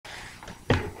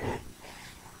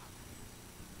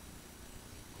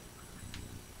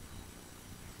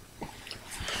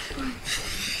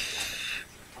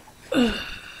Hey,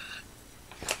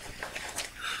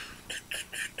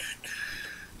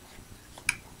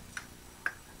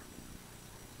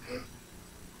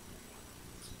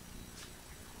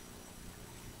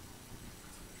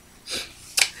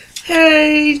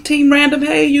 Team Random.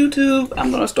 Hey, YouTube.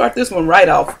 I'm going to start this one right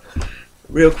off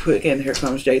real quick. And here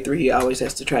comes J3. He always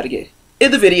has to try to get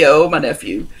in the video, my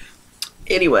nephew.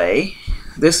 Anyway,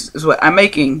 this is what I'm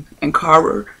making.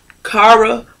 Ankara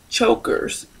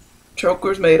chokers.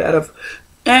 Chokers made out of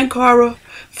Ankara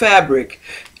fabric.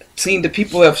 Seen the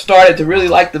people have started to really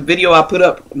like the video I put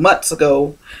up months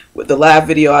ago with the live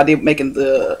video I did making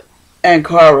the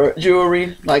Ankara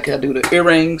jewelry, like I do the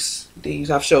earrings. These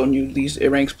I've shown you these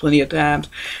earrings plenty of times.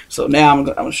 So now I'm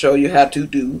gonna show you how to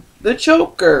do the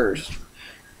chokers.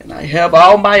 And I have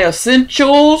all my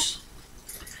essentials.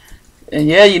 And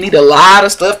yeah, you need a lot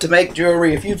of stuff to make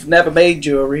jewelry. If you've never made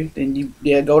jewelry, then you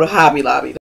go to Hobby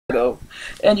Lobby. Go,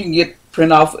 and you can get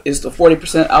print off. It's the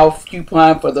 40% off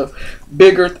coupon for the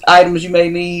bigger items you may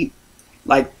need,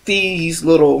 like these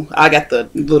little. I got the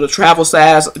little travel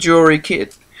size jewelry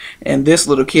kit. And this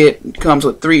little kit comes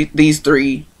with these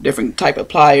three different type of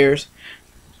pliers.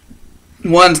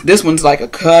 This one's like a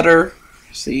cutter.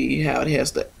 See how it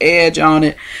has the edge on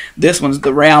it. This one's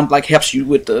the round, like helps you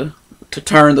with to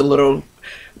turn the little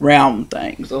round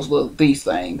things. These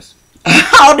things.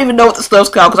 I don't even know what the stuff's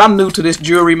called because I'm new to this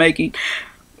jewelry making.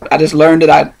 I just learned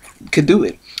that I could do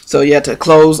it. So yeah, to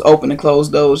open and close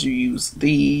those, you use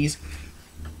these.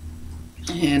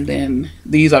 And then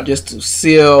these are just to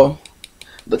seal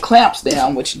the clamps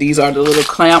down, which these are the little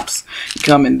clamps.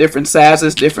 Come in different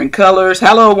sizes, different colors.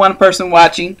 Hello, one person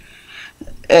watching.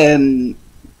 And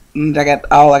I got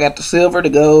the silver, the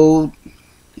gold,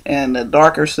 and the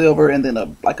darker silver, and then I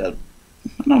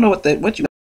don't know what you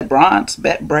bronze,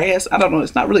 brass. I don't know.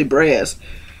 It's not really brass.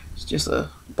 It's just a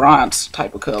bronze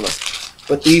type of color.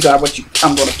 But these are what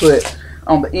I'm going to put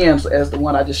on the ends as the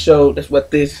one I just showed. That's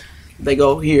what they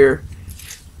go here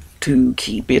to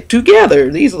keep it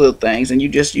together, these little things, and you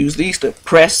just use these to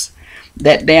press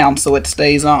that down so it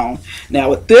stays on. Now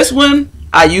with this one,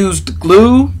 I used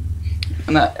glue,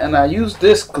 and I used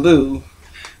this glue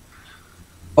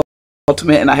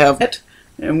Ultimate, and I have it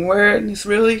and wear it, and it's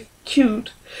really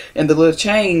cute. And the little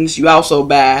chains you also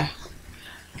buy,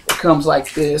 it comes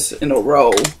like this in a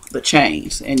row, the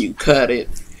chains, and you cut it.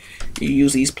 You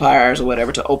use these pliers or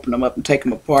whatever to open them up and take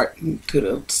them apart to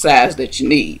the size that you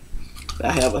need.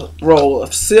 I have a roll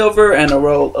of silver and a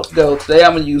roll of gold. Today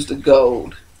I'm going to use the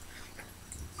gold.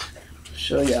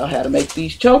 Show y'all how to make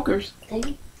these chokers.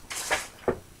 Okay.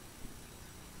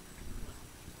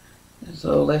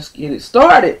 So let's get it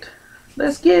started.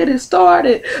 Let's get it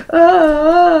started.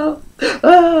 Oh,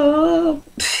 oh.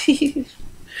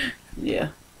 Yeah,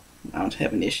 I'm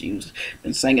having issues.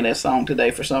 Been singing that song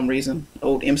today for some reason.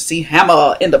 Old MC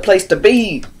Hammer in the place to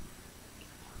be.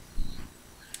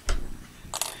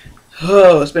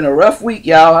 Oh, it's been a rough week,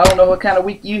 y'all. I don't know what kind of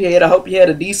week you had. I hope you had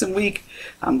a decent week.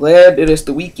 I'm glad that it's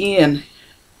the weekend.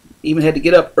 Even had to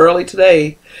get up early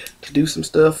today to do some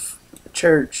stuff at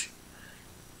church.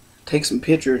 Take some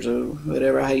pictures or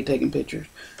whatever. I hate taking pictures.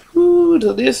 Ooh,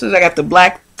 so I got the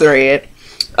black thread.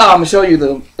 Oh, I'm going to show you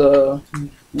the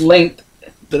length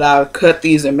that I cut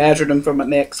these and measured them for my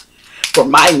necks. For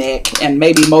my neck and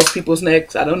maybe most people's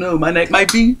necks. I don't know. My neck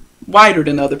might be wider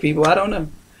than other people. I don't know.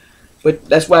 But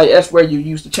that's where you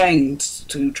use the chains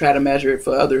to try to measure it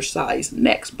for other size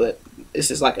necks. But this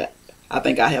is like I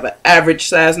think I have an average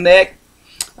size neck,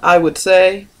 I would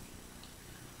say.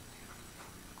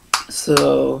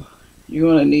 So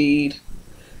you're gonna need.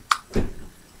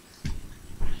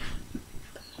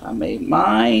 I made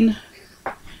mine.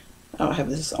 I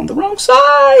have this on the wrong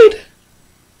side.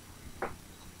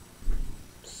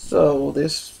 So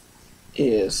this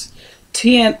is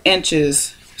 10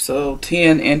 inches. So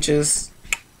 10 inches,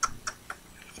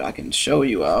 if I can show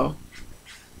you all,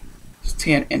 it's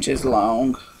 10 inches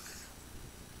long.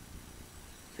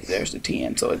 There's the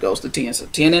 10, so it goes to 10. So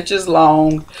 10 inches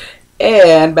long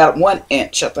and about 1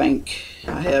 inch, I think.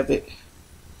 I have it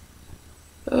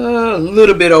a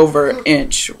little bit over an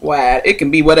inch wide. It can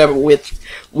be whatever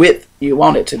width you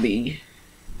want it to be.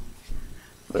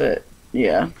 But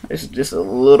yeah, it's just a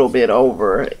little bit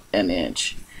over an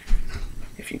inch.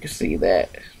 If you can see that.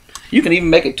 You can even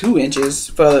make it 2 inches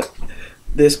for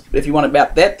this. If you want it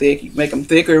about that thick, you can make them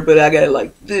thicker, but I got it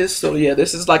like this. So yeah,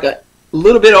 this is like a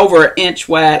little bit over an inch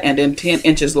wide and then 10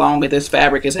 inches long. And this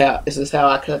fabric is this is how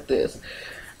I cut this.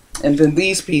 And then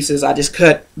these pieces I just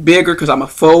cut bigger because I'm going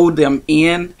to fold them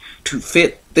in to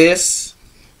fit this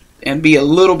and be a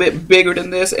little bit bigger than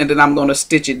this. And then I'm going to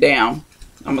stitch it down.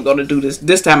 I'm going to do this.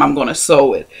 This time I'm going to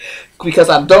sew it because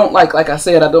I don't like I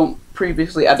said, I don't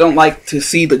previously, I don't like to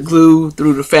see the glue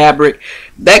through the fabric.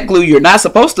 That glue you're not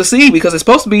supposed to see because it's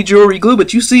supposed to be jewelry glue,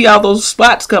 but you see all those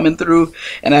spots coming through,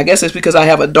 and I guess it's because I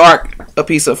have a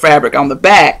piece of fabric on the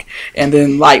back and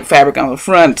then light fabric on the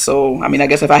front. So I mean, I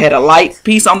guess if I had a light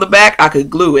piece on the back, I could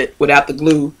glue it without the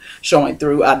glue showing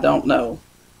through. I don't know,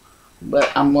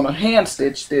 but I'm gonna hand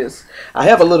stitch this. I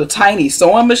have a little tiny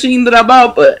sewing machine that I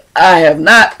bought, but I have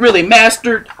not really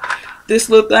mastered this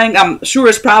little thing. I'm sure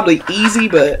it's probably easy,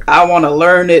 but I want to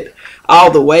learn it all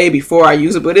the way before I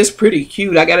use it. But it's pretty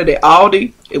cute. I got it at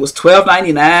Aldi. It was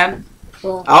 $12.99.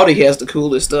 Cool. Aldi has the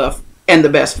coolest stuff and the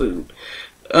best food.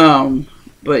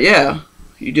 But yeah,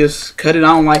 you just cut it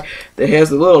on like it has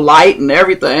the little light and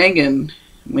everything, and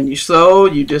when you sew,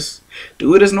 you just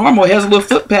do it as normal. It has a little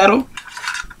foot paddle.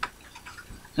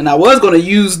 And I was going to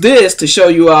use this to show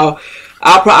you all.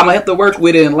 I'm going to have to work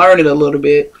with it and learn it a little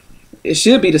bit. It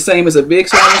should be the same as a big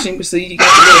sewing machine, but see, you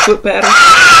got the little foot paddle,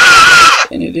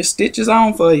 and it just stitches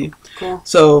on for you. Cool.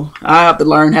 So I have to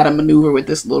learn how to maneuver with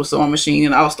this little sewing machine,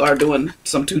 and I'll start doing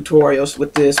some tutorials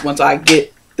with this once I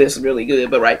get this really good.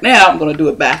 But right now, I'm going to do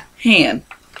it by hand.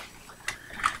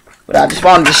 But I just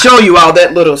wanted to show you all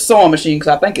that little sewing machine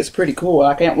because I think it's pretty cool.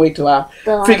 I can't wait till I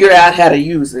figure out how to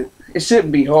use it. It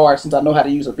shouldn't be hard since I know how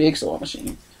to use a big sewing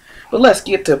machine. But let's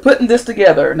get to putting this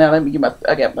together. Now let me get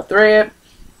I got my thread.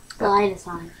 The light is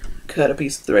on. Cut a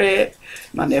piece of thread.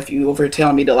 My nephew over here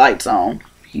telling me the light's on.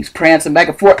 He's prancing back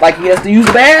and forth like he has to use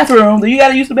the bathroom. Do you got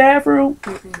to use the bathroom?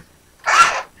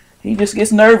 Mm-hmm. He just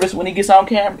gets nervous when he gets on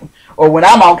camera. Or when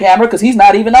I'm on camera because he's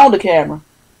not even on the camera.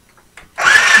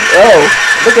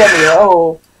 Oh, look at me.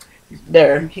 Oh,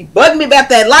 there. He bugged me about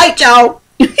that light, y'all.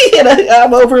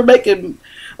 I'm over here making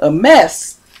a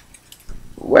mess.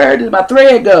 Where did my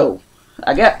thread go?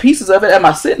 I got pieces of it. Am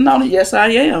I sitting on it? Yes, I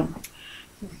am.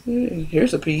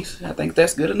 Here's a piece. I think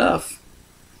that's good enough.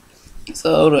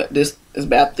 So this is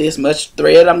about this much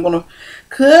thread I'm going to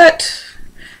cut.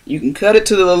 You can cut it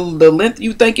to the length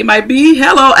you think it might be.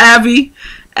 Hello, Avi.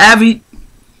 Avi,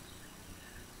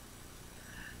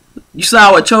 you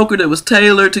saw a choker that was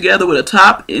tailored together with a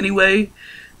top anyway.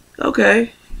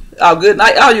 Okay. Oh, good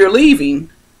night. Oh, you're leaving.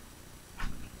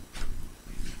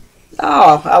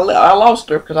 Oh, I lost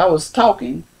her because I was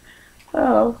talking.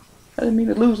 Oh, I didn't mean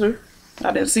to lose her.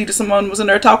 I didn't see that someone was in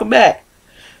there talking back.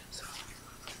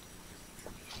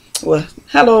 Well,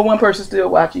 hello, one person still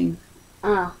watching.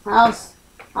 Oh, I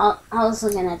was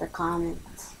looking at the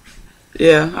comments.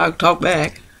 Yeah, I'll talk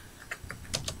back.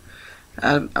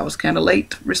 I was kind of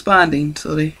late responding,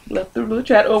 so they left through the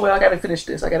chat. Oh, well, I got to finish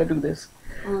this. I got to do this.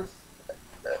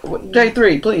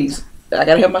 J3, please. I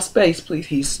got to have my space, please.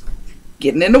 He's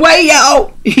getting in the way,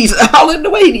 y'all. He's all in the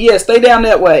way. Yeah, stay down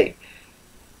that way.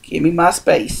 Give me my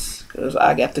space. Because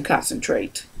I got to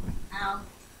concentrate. Ow.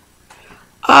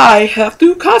 I have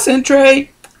to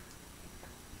concentrate.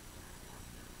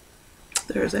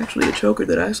 There's actually a choker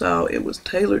that I saw. It was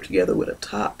tailored together with a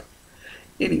top.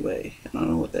 Anyway, I don't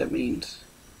know what that means.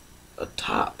 A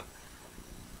top.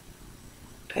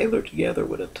 Tailored together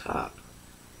with a top.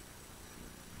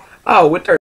 Oh, with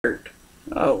the shirt.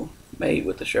 Oh, made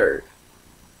with the shirt.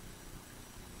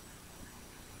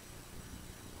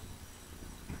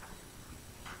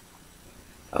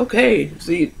 Okay,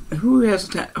 see, who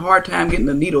has a hard time getting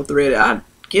the needle threaded? I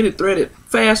get it threaded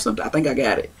fast. I think I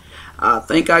got it. I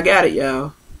think I got it,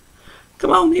 y'all.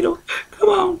 Come on, needle. Come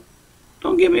on.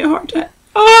 Don't give me a hard time.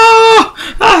 Oh,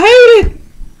 I hate it.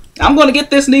 I'm going to get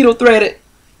this needle threaded.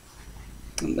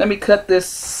 Let me cut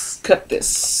this. Cut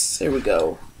this. There we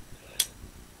go.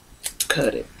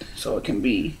 Cut it so it can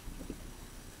be,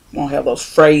 won't have those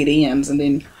frayed ends, and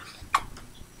then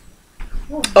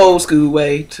old school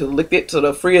way to lick it so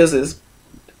the frizz is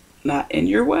not in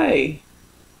your way.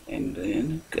 And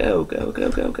then go, go, go,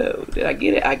 go, go. Did I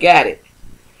get it? I got it.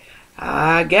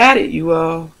 I got it, you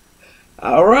all.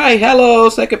 Alright, hello,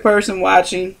 second person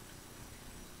watching.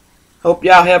 Hope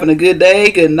y'all having a good day,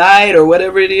 good night, or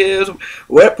whatever it is.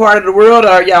 What part of the world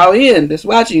are y'all in that's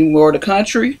watching, or the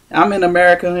country? I'm in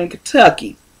America, in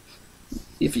Kentucky.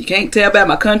 If you can't tell by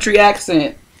my country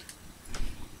accent.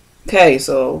 Okay,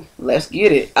 so let's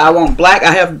get it. I want black.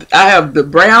 I have the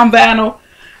brown vinyl,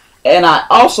 and I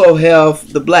also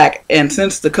have the black. And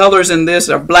since the colors in this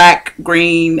are black,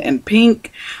 green, and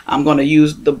pink, I'm going to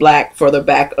use the black for the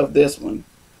back of this one.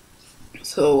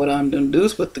 So what I'm going to do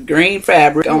is put the green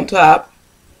fabric on top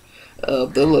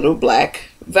of the little black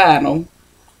vinyl,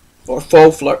 or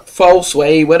faux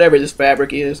suede, whatever this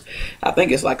fabric is. I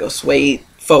think it's like a suede,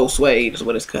 faux suede is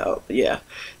what it's called. Yeah.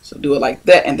 So do it like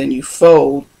that, and then you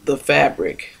fold the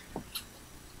fabric.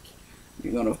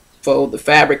 You're going to fold the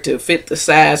fabric to fit the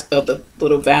size of the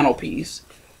little vinyl piece.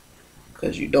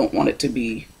 because you don't want it to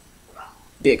be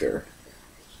bigger.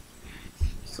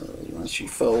 So once you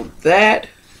fold that,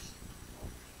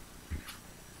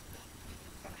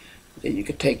 then you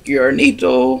can take your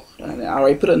needle, and I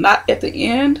already put a knot at the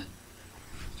end,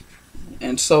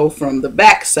 and sew from the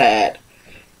back side.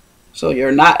 So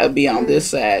your knot will be on this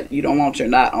side. You don't want your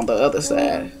knot on the other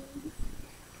side.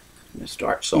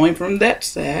 Start sewing from that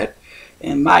side.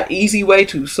 And my easy way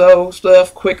to sew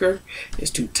stuff quicker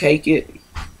is to take it,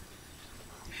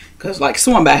 because like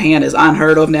sewing by hand is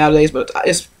unheard of nowadays, but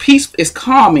it's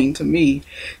calming to me.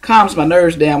 Calms my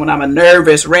nerves down when I'm a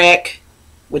nervous wreck,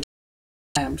 which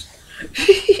times.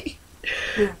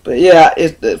 But yeah,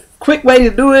 it's the quick way to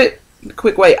do it. The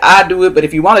quick way I do it. But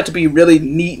if you want it to be really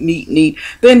neat,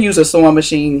 then use a sewing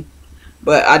machine.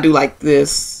 But I do like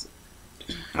this.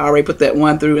 I already put that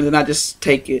one through, and then I just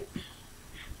take it.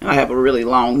 I have a really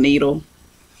long needle.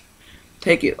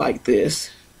 Take it like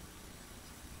this.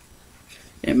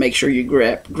 And make sure you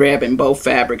grabbing both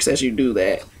fabrics as you do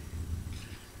that.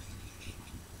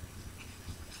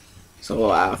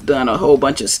 So I've done a whole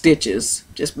bunch of stitches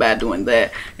just by doing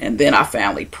that. And then I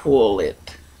finally pull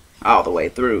it all the way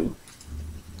through.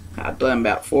 I've done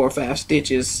about 4 or 5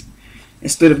 stitches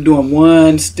instead of doing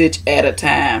one stitch at a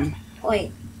time.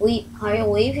 Wait, are you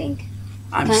weaving?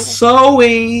 I'm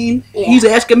sewing. Yeah. He's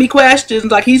asking me questions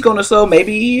like he's going to sew.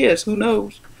 Maybe he is. Who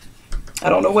knows? I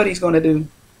don't know what he's going to do.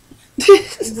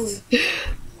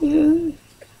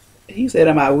 He said,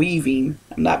 am I weaving?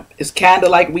 I'm not. It's kind of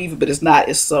like weaving, but it's not.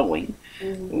 It's sewing.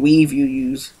 Weave, you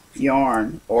use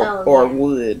yarn or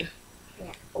wood.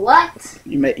 Yeah. What?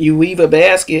 You weave a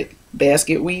basket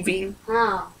weaving.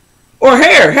 Oh. Or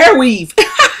hair weave.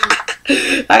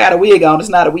 I got a wig on. It's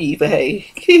not a weave, but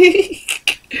hey.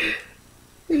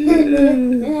 So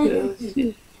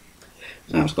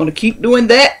I'm just going to keep doing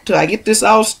that till I get this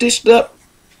all stitched up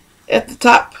at the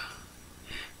top.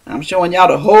 I'm showing y'all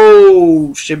the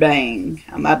whole shebang.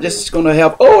 I'm not just going to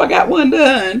have, I got one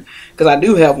done. Because I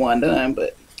do have one done,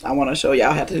 but I want to show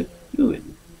y'all how to do it.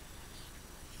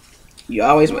 You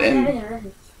always,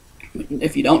 and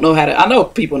if you don't know how to, I know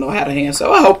people know how to hand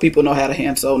sew. I hope people know how to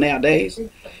hand sew nowadays.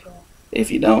 If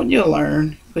you don't, you'll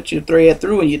learn. Put your thread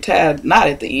through and you tie a knot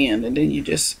at the end. And then you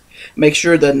just make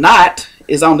sure the knot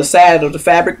is on the side of the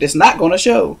fabric that's not going to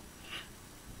show.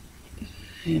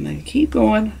 And then keep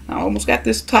going. I almost got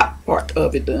this top part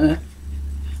of it done.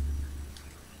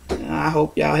 I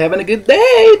hope y'all having a good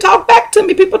day. Talk back to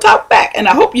me, people. Talk back. And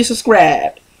I hope you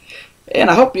subscribe. And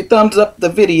I hope you thumbs up the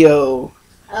video.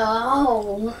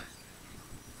 Oh.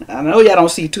 I know y'all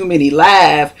don't see too many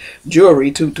live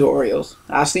jewelry tutorials.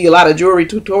 I see a lot of jewelry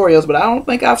tutorials, but I don't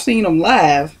think I've seen them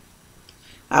live.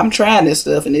 I'm trying this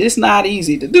stuff, and it's not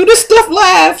easy to do this stuff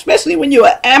live, especially when you're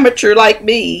an amateur like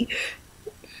me.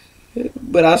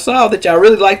 But I saw that y'all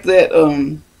really like that.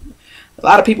 A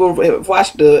lot of people have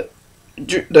watched the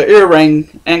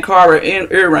earring, Ankara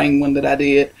earring one that I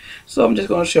did. So I'm just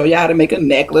going to show you how to make a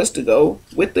necklace to go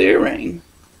with the earring.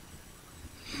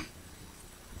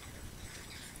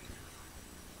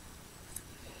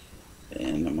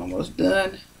 And I'm almost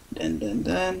done.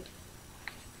 Done.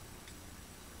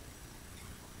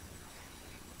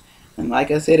 And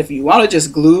like I said, if you want to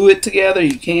just glue it together,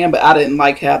 you can. But I didn't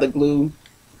like how the glue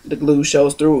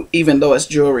shows through. Even though it's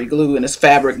jewelry glue and it's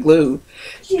fabric glue,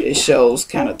 it shows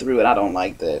kind of through it. I don't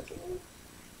like that.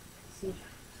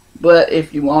 But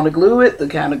if you want to glue it, the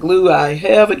kind of glue I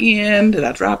have again, did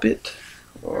I drop it?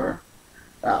 Or,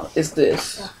 it's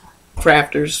this.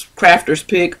 Crafter's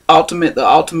Pick Ultimate, the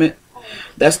Ultimate.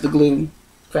 That's the glue,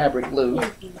 fabric glue.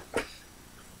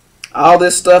 All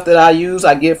this stuff that I use,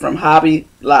 I get from Hobby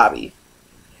Lobby.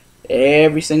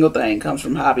 Every single thing comes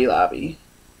from Hobby Lobby.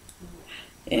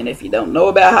 And if you don't know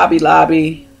about Hobby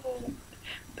Lobby,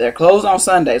 they're closed on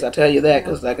Sundays. I tell you that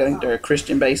because I think they're a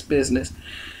Christian-based business.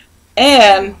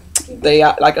 And they,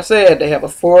 like I said, they have a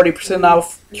 40%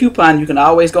 off coupon. You can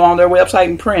always go on their website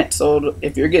and print. So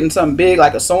if you're getting something big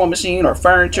like a sewing machine or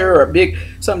furniture or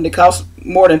something that costs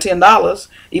more than $10,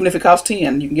 even if it costs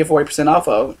 $10, you can get 40% off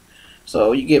of it.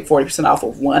 So you get 40% off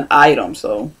of one item.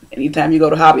 So anytime you go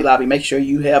to Hobby Lobby, make sure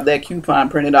you have that coupon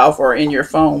printed off or in your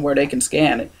phone where they can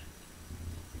scan it.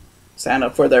 Sign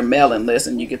up for their mailing list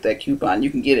and you get that coupon. You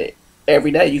can get it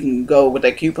every day. You can go with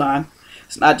that coupon.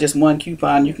 It's not just one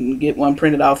coupon. You can get one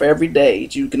printed off every day.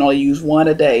 You can only use one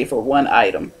a day for one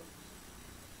item.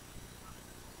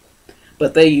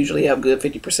 But they usually have good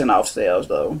 50% off sales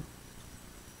though.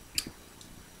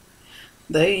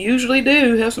 They usually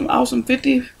do have some awesome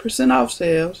 50% off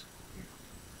sales.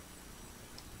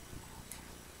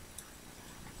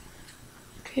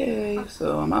 Okay,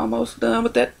 so I'm almost done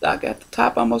with that. I got the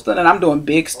top almost done, and I'm doing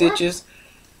big stitches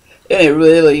And it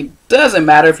really doesn't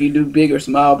matter if you do big or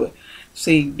small, but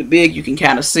see, the big you can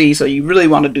kind of see, so you really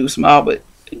want to do small, but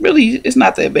it's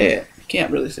not that bad. You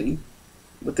can't really see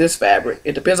with this fabric.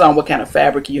 It depends on what kind of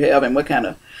fabric you have and what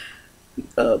kind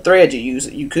of thread you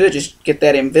use. You could just get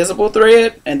that invisible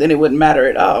thread, and then it wouldn't matter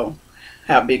at all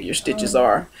how big your stitches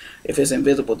are if it's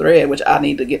invisible thread, which I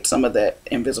need to get some of that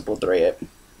invisible thread.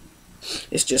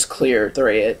 It's just clear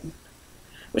thread,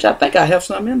 which I think I have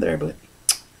some in there, but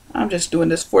I'm just doing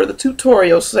this for the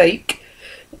tutorial's sake.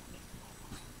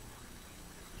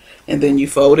 And then you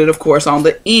fold it, of course, on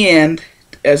the end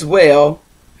as well.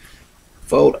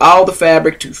 Fold all the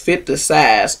fabric to fit the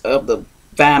size of the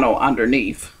vinyl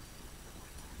underneath,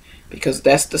 because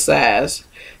that's the size.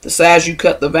 The size you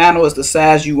cut the vinyl is the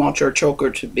size you want your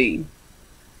choker to be.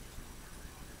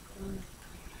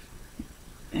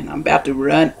 And I'm about to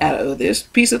run out of this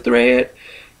piece of thread,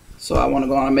 so I want to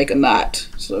go on and make a knot.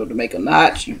 So to make a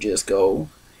knot, you just go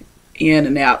in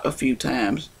and out a few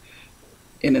times,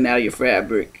 in and out of your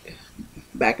fabric,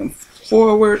 back and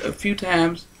forward a few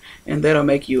times, and that'll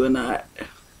make you a knot.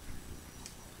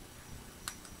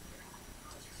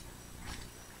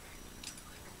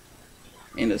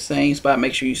 In the same spot.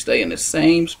 Make sure you stay in the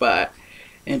same spot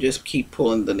and just keep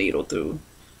pulling the needle through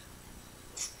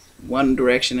one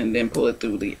direction and then pull it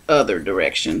through the other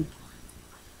direction,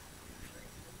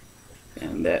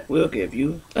 and that will give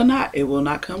you a knot. It will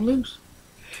not come loose.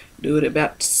 Do it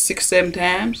about 6-7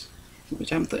 times,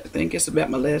 which I think it's about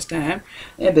my last time,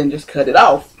 and then just cut it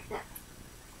off.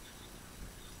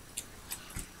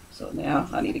 So now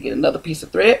I need to get another piece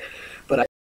of thread, but I got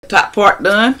the top part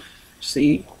done.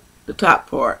 See the top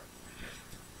part.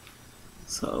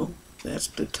 So that's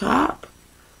the top,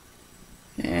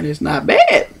 and it's not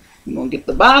bad. We're going to get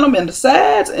the bottom and the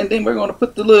sides, and then we're going to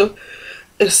put the little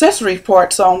accessory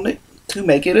parts on it to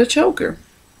make it a choker.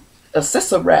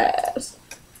 Accessorize.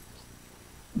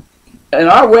 And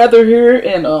our weather here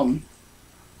in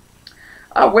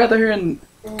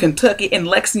Kentucky, in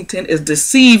Lexington, is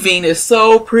deceiving. It's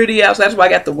so pretty outside. That's why I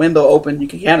got the window open. You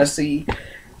can kind of see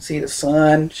the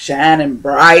sun shining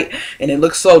bright, and it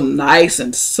looks so nice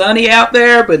and sunny out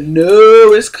there, but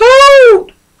no, it's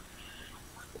cold.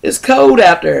 It's cold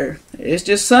out there. It's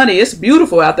just sunny. It's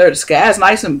beautiful out there. The sky's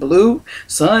nice and blue.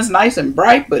 Sun's nice and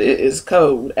bright, but it is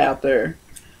cold out there.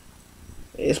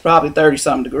 It's probably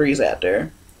 30-something degrees out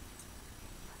there.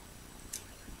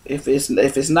 If it's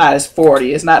not, it's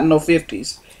 40. It's not in no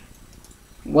 50s.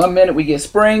 One minute we get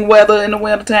spring weather in the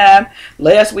wintertime.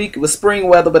 Last week it was spring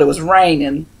weather, but it was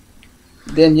raining.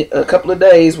 Then a couple of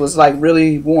days was like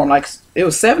really warm. Like it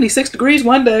was 76 degrees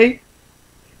one day.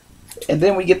 And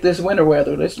then we get this winter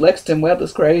weather. This Lexington weather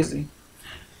is crazy.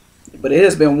 But it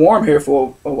has been warm here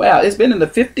for a while. It's been in the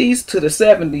 50s to the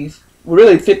 70s.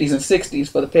 Really 50s and 60s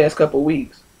for the past couple of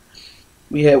weeks.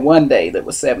 We had one day that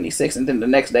was 76, and then the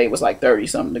next day was like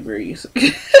 30-something degrees.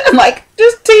 Like,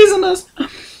 just teasing us.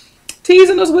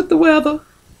 Teasing us with the weather.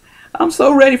 I'm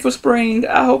so ready for spring.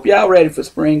 I hope y'all ready for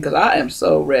spring, because I am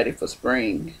so ready for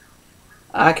spring.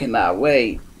 I cannot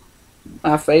wait.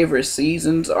 My favorite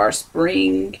seasons are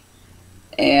spring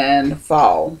and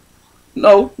fall.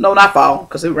 No, not fall,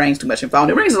 because it rains too much in fall.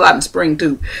 And it rains a lot in spring,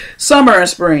 too. Summer and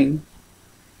spring.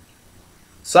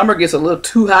 Summer gets a little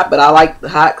too hot, but I like the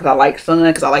hot because I like sun,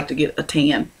 because I like to get a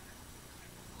tan.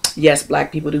 Yes,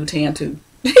 black people do tan, too.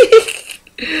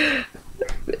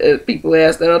 People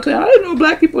ask that all the time. I didn't know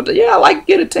black people do. Yeah, I like to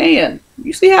get a tan.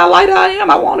 You see how light I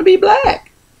am? I want to be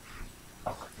black.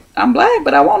 I'm black,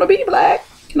 but I want to be black.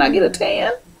 Can I get a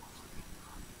tan?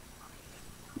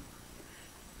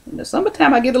 In the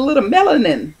summertime, I get a little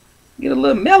melanin. Get a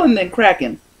little melanin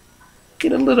cracking.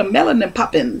 Get a little melanin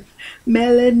popping.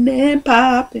 Melanin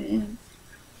popping.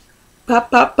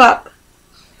 Pop, pop, pop.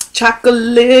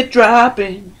 Chocolate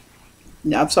dropping.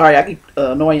 Yeah, I'm sorry I keep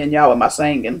annoying y'all with my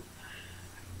singing.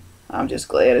 I'm just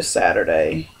glad it's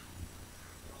Saturday.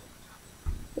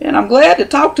 And I'm glad to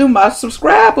talk to my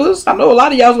subscribers. I know a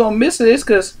lot of y'all's going to miss this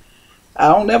because I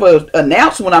don't ever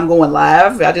announce when I'm going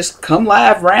live. I just come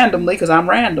live randomly because I'm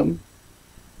random.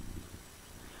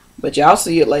 But y'all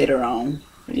see it later on.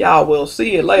 Y'all will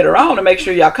see it later on, and make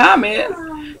sure y'all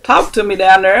comment. Talk to me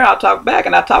down there. I'll talk back,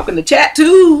 and I talk in the chat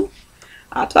too.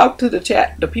 I talk to the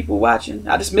chat, the people watching.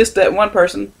 I just missed that one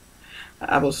person.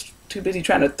 I was too busy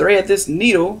trying to thread this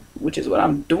needle, which is what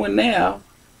I'm doing now.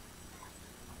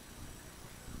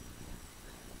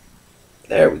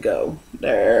 There we go.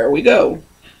 There we go.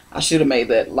 I should have made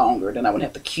that longer. Then I wouldn't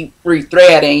have to keep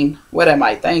rethreading. What am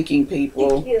I thinking,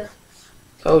 people? Thank you.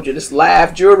 Told you this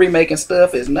live jewelry making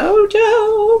stuff is no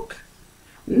joke.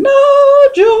 No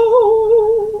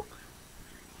joke.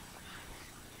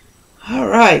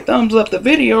 Alright, thumbs up the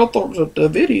video, thumbs up the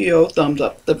video, thumbs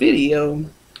up the video.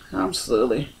 I'm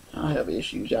silly. I have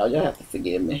issues, y'all. Y'all have to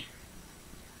forgive me.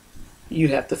 You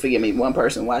have to forgive me, one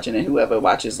person watching and whoever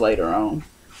watches later on.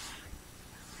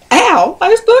 Ow!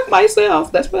 I stuck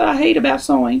myself. That's what I hate about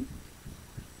sewing.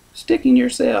 Sticking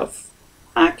yourself.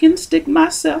 I can stick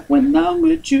myself when I'm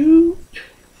with you.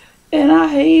 And I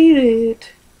hate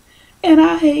it. And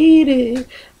I hate it.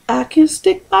 I can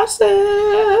stick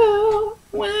myself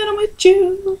when I'm with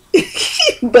you.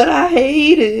 But I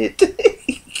hate it.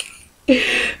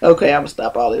 Okay, I'm gonna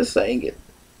stop all this singing.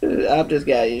 I've just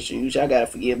got issues. Y'all gotta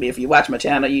forgive me. If you watch my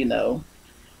channel, you know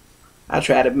I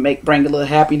try to bring a little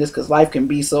happiness because life can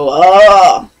be so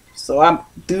I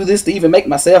do this to even make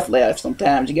myself laugh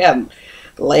sometimes. You gotta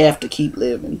laugh to keep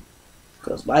living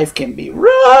because life can be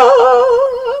rough.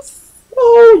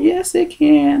 Oh yes it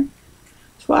can.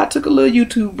 That's why I took a little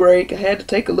YouTube break. I had to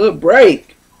take a little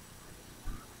break.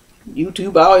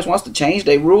 YouTube always wants to change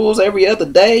their rules every other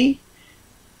day.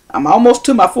 I'm almost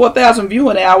to my 4,000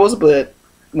 viewing hours, but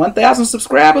 1,000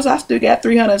 subscribers, I still got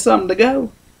 300 something to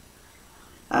go.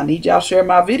 I need y'all to share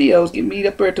my videos, get me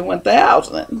up there to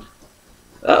 1,000.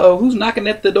 Uh-oh, who's knocking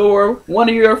at the door? One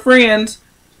of your friends.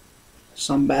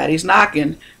 Somebody's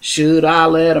knocking. Should I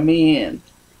let him in?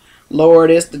 Lord,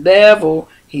 it's the devil.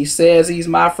 He says he's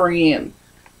my friend.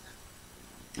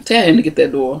 Tell him to get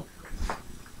that door.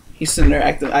 He's sitting there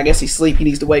acting, I guess he's asleep. He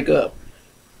needs to wake up.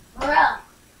 Bro.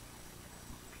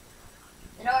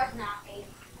 The door's knocking.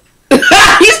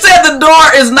 He said the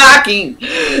door is knocking.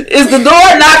 Is the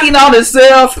door knocking on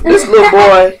itself? This little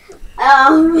boy.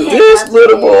 This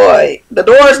little boy. The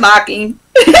door is knocking.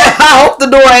 I hope the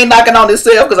door ain't knocking on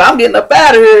itself because I'm getting up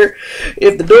out of here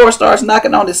if the door starts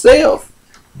knocking on itself.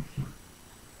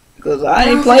 Because I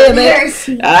ain't playing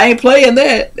that. I ain't playing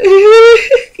that.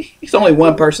 It's only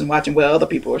one person watching. Well, other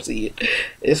people will see it.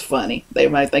 It's funny. They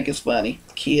might think it's funny.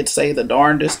 Kids say the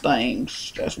darndest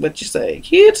things. That's what you say.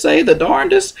 Kids say the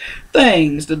darndest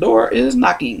things. The door is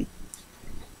knocking.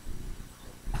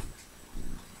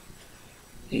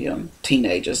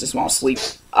 Teenagers just want to sleep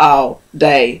all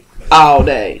day. All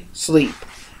day. Sleep.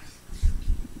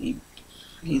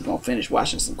 He's going to finish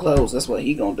washing some clothes. That's what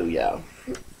he going to do, y'all.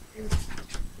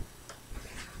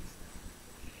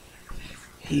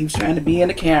 He was trying to be in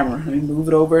the camera. Let me move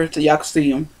it over so y'all can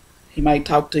see him. He might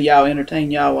talk to y'all,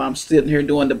 entertain y'all while I'm sitting here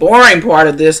doing the boring part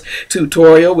of this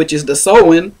tutorial, which is the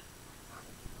sewing.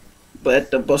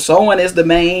 But the sewing is the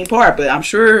main part. But I'm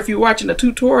sure if you're watching the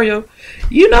tutorial,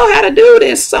 you know how to do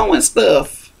this sewing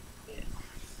stuff.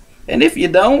 And if you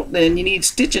don't, then you need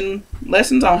stitching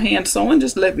lessons on hand sewing.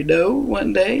 Just let me know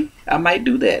one day. I might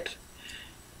do that.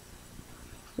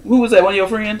 Who was that? One of your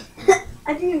friends?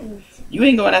 I didn't. You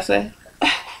ain't going outside.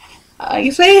 I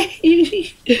ain't saying.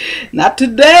 Not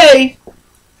today.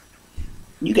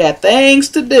 You got things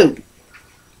to do.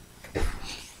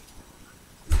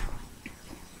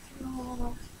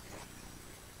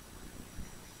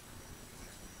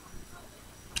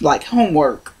 Like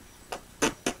homework.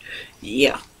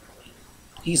 Yeah.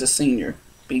 He's a senior.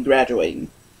 Be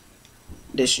graduating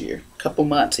this year. Couple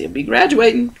months. He'll be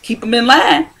graduating. Keep him in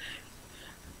line.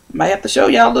 Might have to show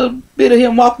y'all a little bit of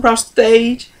him walking across the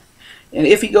stage. And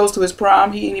if he goes to his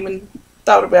prom, he ain't even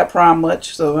thought about prom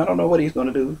much. So I don't know what he's going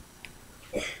to do.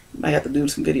 Might have to do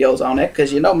some videos on that.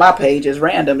 Because you know my page is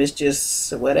random. It's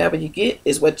just whatever you get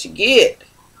is what you get.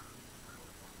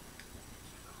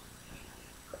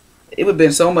 It would have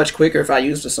been so much quicker if I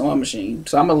used a sewing machine.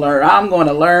 So I'm going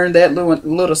to learn that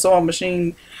little sewing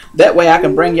machine. That way I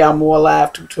can bring y'all more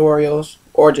live tutorials.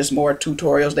 Or just more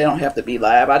tutorials. They don't have to be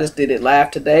live. I just did it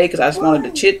live today because I just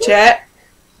wanted to chit chat.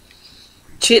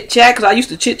 Chit chat, because I used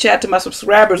to chit chat to my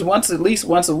subscribers at least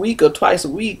once a week or twice a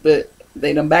week, but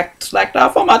they done slacked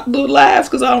off on my little lives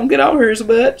because I don't get on here as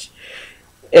much.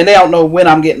 And they don't know when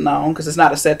I'm getting on because it's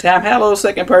not a set time. Hello,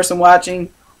 second person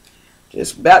watching.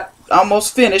 Just about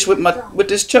almost finished with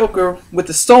this choker with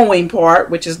the sewing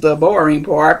part, which is the boring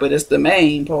part, but it's the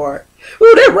main part.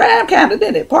 Ooh, that rhyme kind of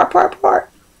did it. Part.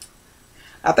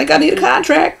 I think I need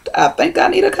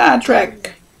a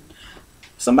contract.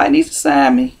 Somebody needs to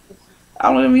sign me.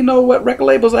 I don't even know what record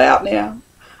labels are out now.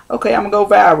 Okay, I'm going to go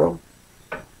viral.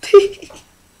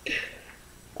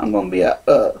 I'm going to be a,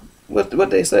 what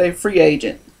they say, free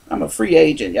agent. I'm a free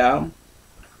agent, y'all.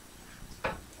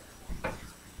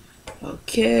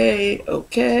 Okay.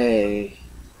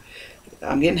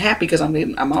 I'm getting happy because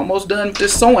I'm almost done with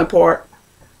this sewing part.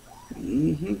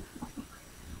 He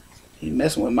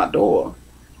messing with my door.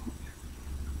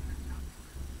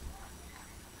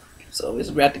 So it's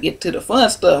about to get to the fun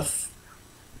stuff.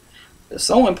 The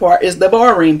sewing part is the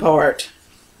boring part.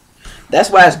 That's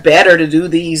why it's better to do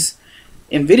these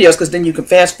in videos, because then you can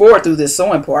fast forward through this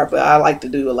sewing part. But I like to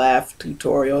do a live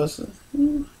tutorials.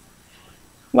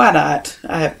 Why not?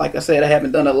 Like I said, I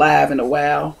haven't done a live in a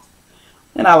while,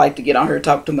 and I like to get on here and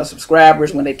talk to my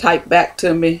subscribers when they type back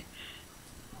to me.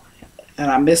 And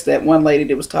I missed that one lady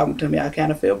that was talking to me. I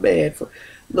kind of feel bad for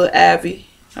little Abby.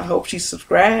 I hope she's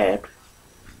subscribed,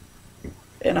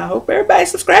 and I hope everybody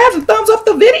subscribes and thumbs up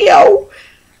the video.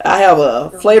 I have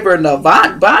a Flavor in the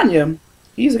Vanya.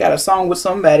 He's got a song with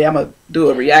somebody. I'm gonna do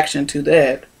a reaction to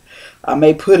that. I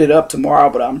may put it up tomorrow,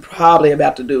 but I'm probably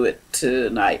about to do it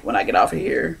tonight when I get off of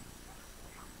here.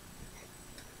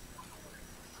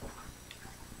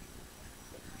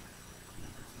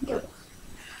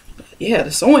 Yeah,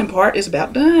 the sewing part is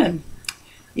about done.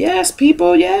 Yes,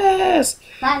 people, yes.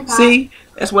 See,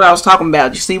 that's what I was talking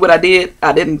about. You see what I did?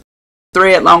 I didn't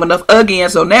thread long enough again,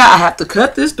 so now I have to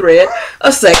cut this thread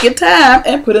a second time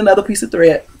and put another piece of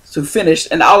thread to finish.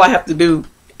 And all I have to do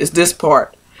is this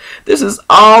part. This is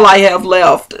all I have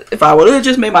left. If I would have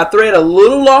just made my thread a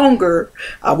little longer,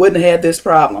 I wouldn't have had this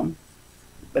problem.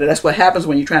 But that's what happens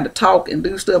when you're trying to talk and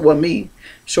do stuff. With me,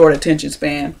 short attention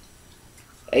span,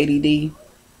 ADD,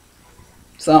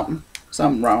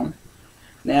 something wrong.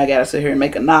 Now I gotta sit here and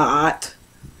make a knot.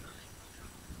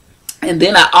 And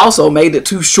then I also made it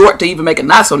too short to even make a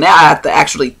knot, so now I have to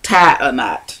actually tie a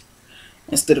knot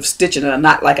instead of stitching a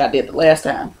knot like I did the last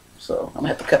time. So I'm gonna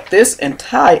have to cut this and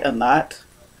tie a knot,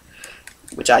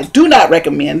 which I do not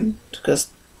recommend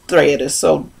because thread is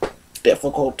so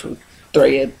difficult to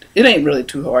thread. It ain't really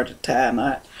too hard to tie a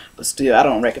knot, but still I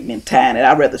don't recommend tying it.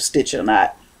 I'd rather stitch a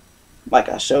knot like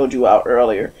I showed you out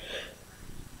earlier.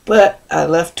 But I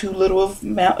left too little of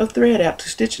amount of thread out to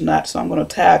stitch a knot, so I'm going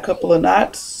to tie a couple of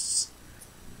knots.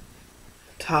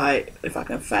 Tie, if I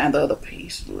can find the other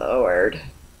piece, Lord.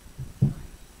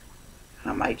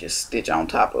 I might just stitch on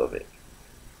top of it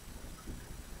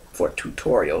for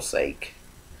tutorial sake.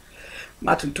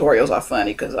 My tutorials are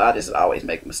funny because I just always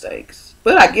make mistakes.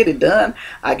 But I get it done.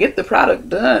 I get the product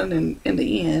done in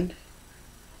the end.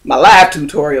 My live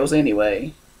tutorials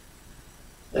anyway.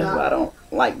 That's why I don't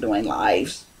like doing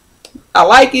lives. I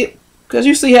like it because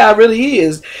you see how it really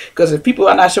is. Because if people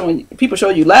are not showing, people show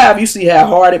you live, you see how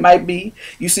hard it might be.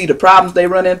 You see the problems they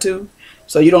run into.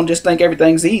 So you don't just think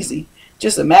everything's easy.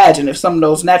 Just imagine if some of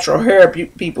those natural hair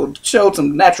people showed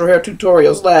some natural hair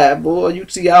tutorials live. Boy,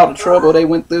 you'd see all the trouble they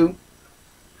went through.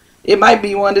 It might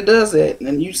be one that does that.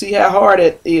 And you see how hard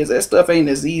it is. That stuff ain't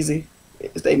as easy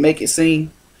as they make it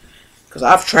seem. Because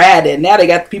I've tried it. Now they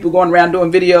got people going around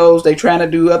doing videos. They trying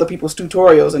to do other people's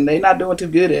tutorials. And they not doing too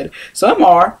good at it. Some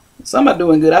are. Some are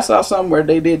doing good. I saw some where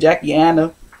they did Jackie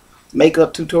Anna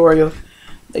makeup tutorial.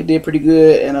 They did pretty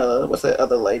good. And what's that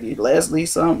other lady? Leslie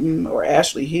something. Or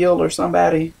Ashley Hill or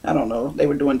somebody. I don't know. They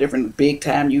were doing different big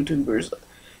time YouTubers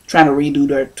trying to redo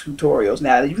their tutorials.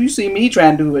 Now, if you see me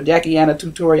trying to do a Jackie Anna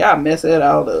tutorial, I mess that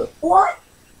all up. What?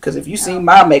 Because if you see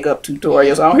my makeup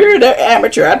tutorials on here, they're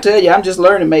amateur. I tell you, I'm just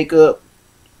learning makeup.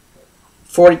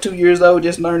 42 years old,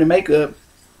 just learning makeup.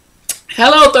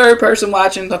 Hello, third person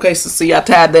watching. Okay, so see, I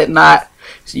tied that knot.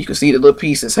 So you can see the little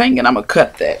pieces hanging. I'm going to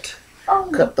cut that. Oh.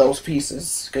 Cut those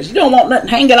pieces. Because you don't want nothing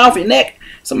hanging off your neck.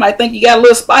 Somebody think you got a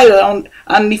little spider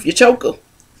underneath your choker.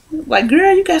 Like,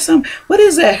 girl, you got some, what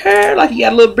is that, hair? Like you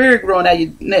got a little beard growing out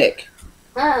your neck.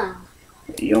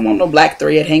 You don't want no black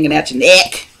thread hanging out your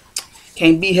neck.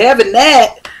 Can't be having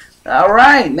that. All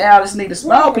right, now I just need a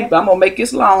small piece. I'm going to make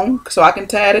this long so I can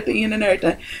tie it at the end and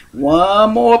everything.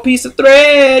 One more piece of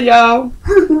thread, y'all.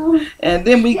 And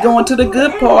then we going to the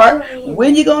good part.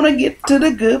 When you going to get to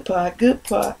the good part? Good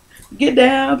part. Get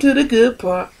down to the good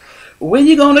part. When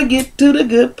you going to get to the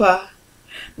good part?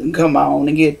 Come on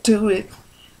and get to it.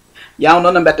 Y'all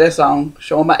know nothing about that song.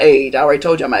 Showing my age. I already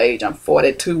told y'all my age. I'm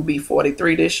 42, be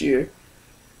 43 this year.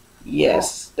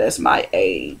 Yes, that's my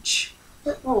age.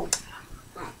 Hello.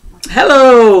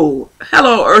 Hello,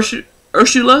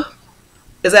 Ursula.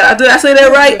 Is that, did I say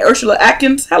that right? Ursula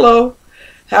Atkins. Hello.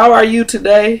 How are you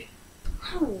today?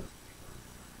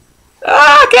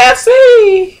 I can't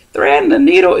see. Threading the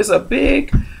needle is a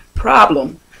big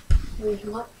problem.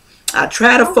 I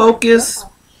try to focus.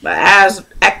 My eyes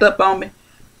act up on me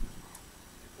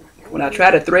when I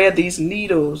try to thread these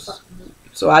needles.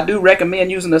 So I do recommend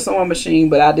using the sewing machine,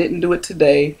 but I didn't do it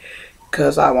today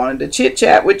because I wanted to chit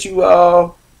chat with you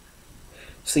all.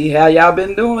 See how y'all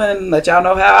been doing. Let y'all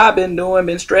know how I've been doing.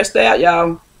 Been stressed out,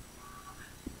 y'all.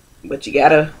 But you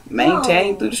gotta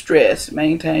maintain through the stress.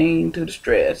 Maintain through the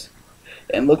stress.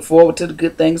 And look forward to the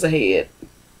good things ahead.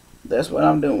 That's what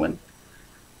I'm doing.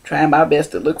 Trying my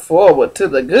best to look forward to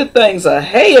the good things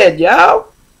ahead,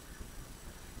 y'all.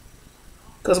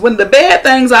 Because when the bad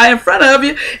things are in front of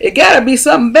you, it got to be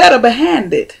something better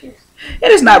behind it. And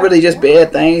it's not really just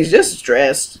bad things, just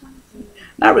stress.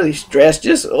 Not really stress,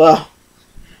 just, I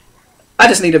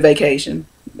just need a vacation.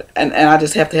 And I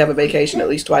just have to have a vacation at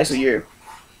least twice a year.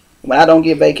 When I don't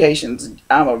get vacations,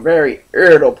 I'm a very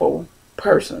irritable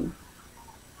person.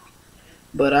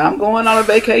 But I'm going on a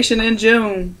vacation in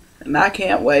June, and I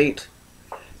can't wait.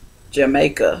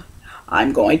 Jamaica.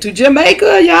 I'm going to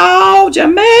Jamaica, y'all.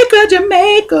 Jamaica,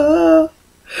 Jamaica.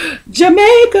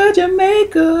 Jamaica,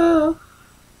 Jamaica.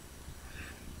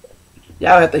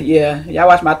 Y'all have to, y'all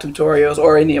watch my tutorials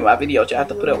or any of my videos. Y'all have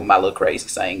to put up with my little crazy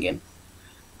singing.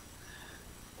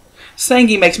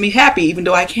 Singing makes me happy even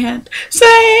though I can't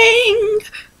sing.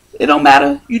 It don't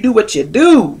matter. You do what you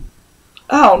do.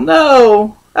 Oh,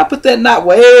 no. I put that knot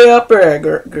way up there,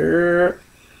 girl.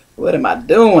 What am I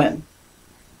doing?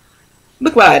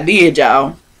 Look what I did,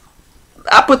 y'all.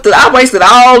 I wasted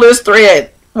all this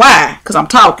thread. Why? Because I'm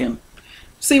talking.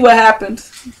 See what happened?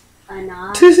 A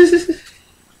knot.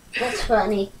 That's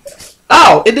funny.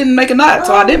 Oh, it didn't make a knot,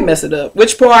 so I didn't mess it up.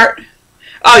 Which part?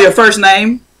 Oh, your first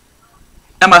name?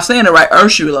 Am I saying it right?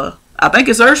 Ursula. I think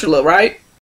it's Ursula, right?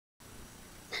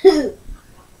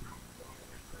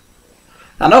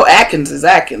 I know Atkins is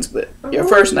Atkins, but your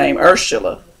first name,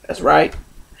 Ursula. That's right.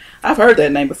 I've heard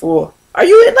that name before. Are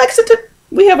you in Lexington?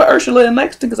 We have an Ursula in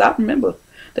Lexington because I remember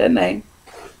that name.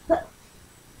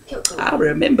 I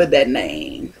remember that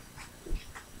name.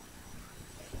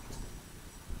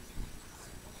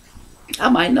 I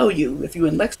might know you if you're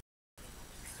in Lexington.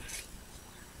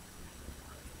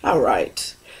 All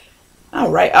right. All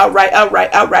right, all right, all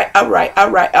right, all right, all right, all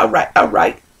right, all right, all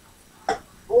right.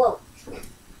 Whoa.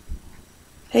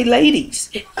 Hey, ladies.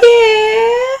 Yeah.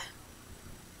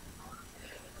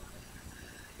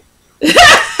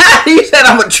 You said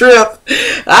I'm a trip.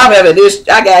 I'm having this.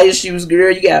 I got issues,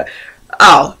 girl. You got.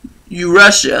 Oh, you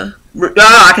Russia. Oh,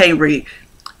 I can't read.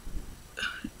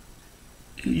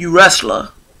 You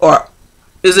Russella. Or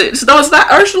is it? No, it's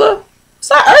not Ursula. It's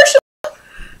not Ursula.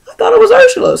 I thought it was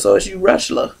Ursula, so it's you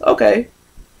Russella. Okay.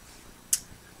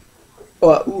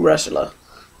 Or Ursula.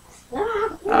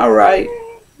 All right.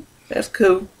 That's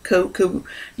cool, cool, cool.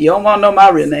 You don't want to know my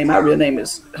real name. My real name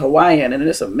is Hawaiian, and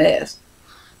it's a mess.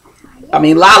 I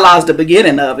mean, Lala's the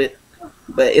beginning of it,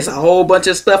 but it's a whole bunch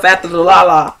of stuff after the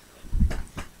Lala.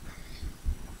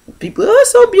 People, oh,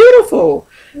 it's so beautiful.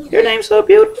 Your name's so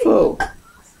beautiful.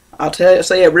 I'll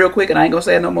say it real quick, and I ain't gonna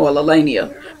say it no more.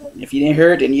 Lalania. If you didn't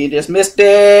hear it, then you just missed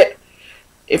it.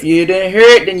 If you didn't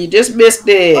hear it, then you just missed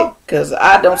it. Cause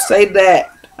I don't say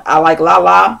that. I like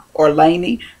Lala or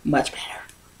Laney much better.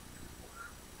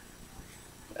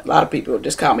 A lot of people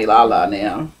just call me Lala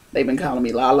now. They've been calling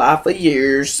me Lala for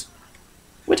years.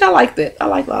 Which I like that. I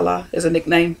like Lala as a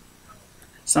nickname.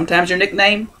 Sometimes your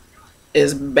nickname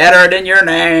is better than your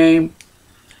name.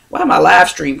 Why am I live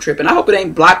stream tripping? I hope it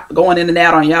ain't blocked going in and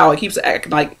out on y'all. It keeps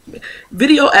acting like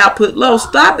video output low.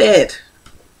 Stop it.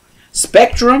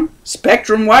 Spectrum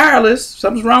Wireless.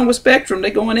 Something's wrong with Spectrum.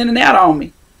 They going in and out on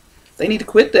me. They need to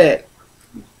quit that.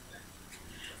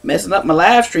 Messing up my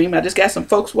live stream. I just got some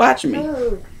folks watching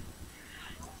me.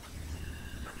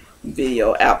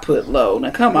 Video output low.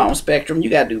 Now come on, Spectrum. You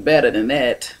got to do better than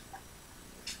that.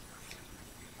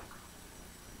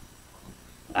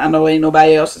 I know ain't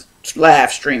nobody else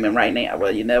live streaming right now.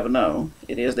 Well, you never know.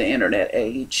 It is the internet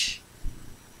age.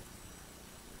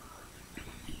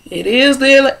 It is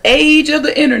the age of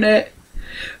the internet.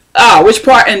 Ah, which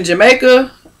part in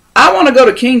Jamaica? I want to go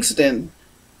to Kingston.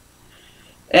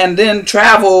 And then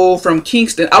travel from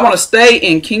Kingston. I want to stay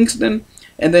in Kingston.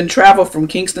 And then travel from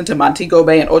Kingston to Montego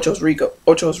Bay and Ocho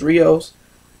Rios.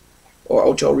 Or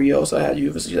Ocho Rios, how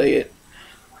you say it.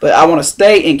 But I want to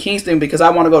stay in Kingston because I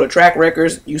want to go to Track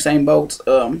Records, Usain Bolt's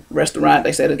restaurant.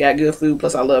 They said it got good food.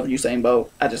 Plus, I love Usain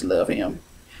Bolt. I just love him.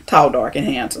 Tall, dark, and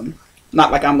handsome.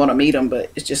 Not like I'm going to meet him,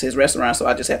 but it's just his restaurant, so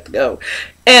I just have to go.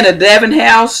 And a Devon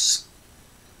House.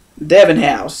 Devon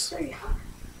House.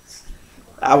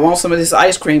 I want some of this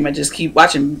ice cream. I just keep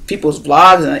watching people's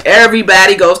vlogs, and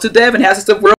everybody goes to Devon House. It's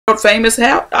the world famous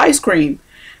ice cream.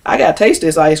 I got to taste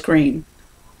this ice cream.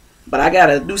 But I got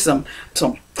to do some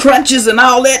crunches and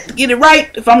all that to get it right.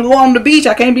 If I'm going on the beach,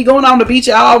 I can't be going on the beach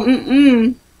all,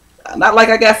 Not like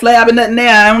I got flabby nothing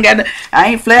there. I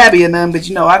ain't flabby or nothing, but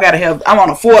you know, I'm on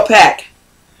a 4-pack.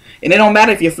 And it don't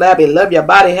matter if you're flabby, love your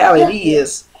body how it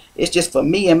is. It's just for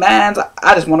me and mine.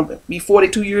 I just want to be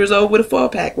 42 years old with a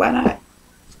 4-pack. Why not?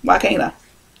 Why can't I?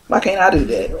 Why can't I do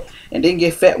that? And then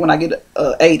get fat when I get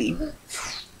 80.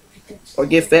 Or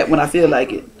get fat when I feel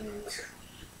like it.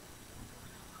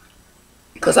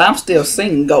 Because I'm still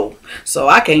single. So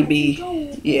I can't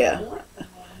be,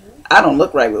 I don't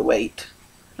look right with weight.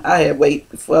 I had weight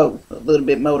before, a little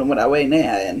bit more than what I weigh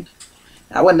now, and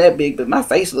I wasn't that big, but my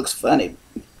face looks funny.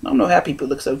 I don't know how people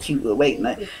look so cute with weight.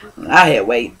 I had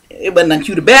weight. It wasn't nothing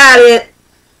cute about it.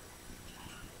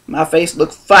 My face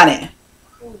looked funny.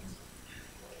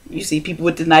 You see people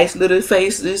with the nice little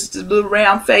faces, the little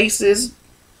round faces.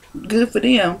 Good for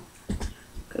them.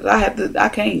 Cause I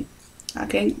can't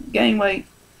gain weight.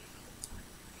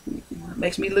 It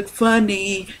makes me look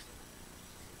funny.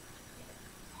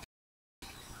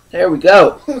 There we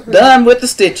go. Done with the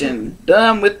stitching.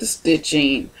 Done with the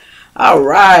stitching.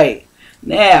 Alright.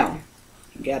 Now,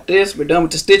 got this. We're done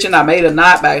with the stitching. I made a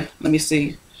knot by, let me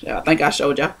see. I think I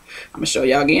showed y'all. I'm going to show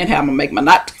y'all again how I'm going to make my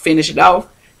knot to finish it off.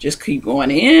 Just keep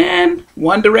going in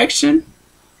one direction.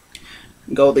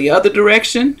 Go the other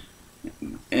direction.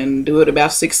 And do it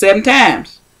about 6-7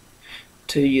 times.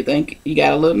 Till you think you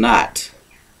got a little knot.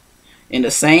 In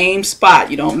the same spot.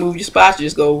 You don't move your spots. You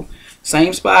just go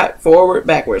same spot, forward,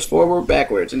 backwards,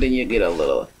 and then you get a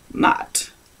little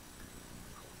knot.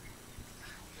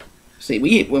 See,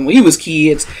 when we was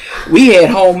kids, we had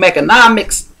home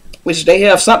economics, which they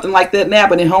have something like that now,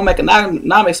 but in home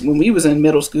economics, when we was in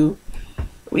middle school,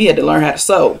 we had to learn how to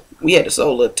sew. We had to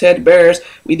sew little teddy bears.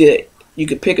 You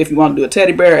could pick if you want to do a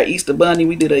teddy bear or Easter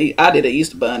bunny. I did an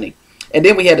Easter bunny. And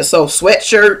then we had to sew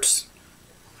sweatshirts.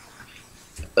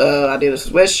 I did a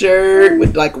sweatshirt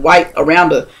with like white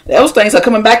around those things are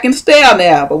coming back in style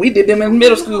now, but we did them in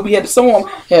middle school. We had to sew them.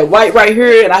 Had white right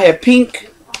here, and I had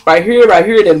pink right here,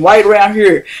 then white around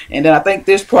here, and then I think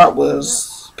this part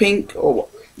was pink, or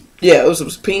yeah, it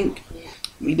was pink.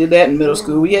 We did that in middle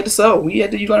school. We had to sew. We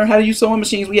had to learn how to use sewing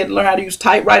machines. We had to learn how to use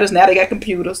typewriters. Now they got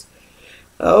computers.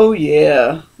 Oh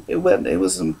yeah, it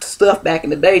was some stuff back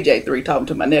in the day. J3 talking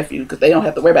to my nephew, because they don't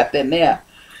have to worry about that now.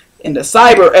 In the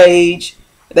cyber age.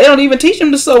 They don't even teach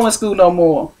them to sew in school no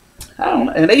more. I don't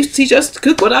know. And they used to teach us to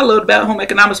cook. What I loved about home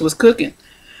economics was cooking.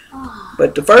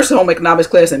 But the first home economics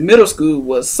class in middle school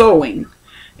was sewing.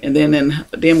 And then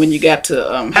when you got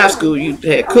to high school, you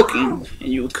had cooking. And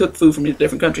you would cook food from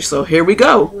different countries. So here we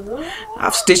go.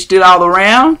 I've stitched it all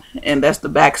around. And that's the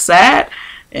back side.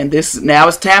 And now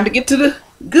it's time to get to the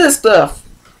good stuff.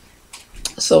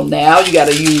 So now you got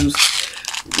to use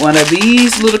one of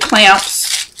these little clamps.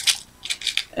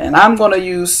 And I'm going to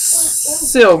use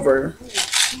silver.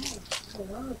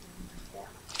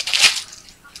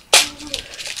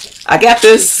 I got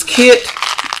this kit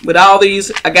with all these.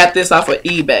 I got this off of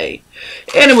eBay.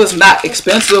 And it was not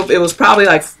expensive. It was probably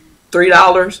like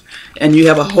 $3. And you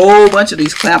have a whole bunch of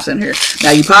these clamps in here.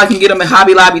 Now you probably can get them at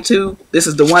Hobby Lobby too. This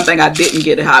is the one thing I didn't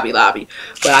get at Hobby Lobby.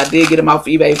 But I did get them off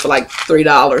eBay for like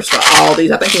 $3 for all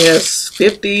these. I think it has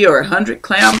 50 or 100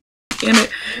 clamps in it.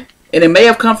 And it may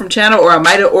have come from China, or I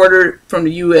might have ordered from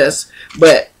the U.S.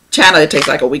 But China, it takes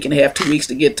like a week and a half, 2 weeks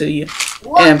to get to you.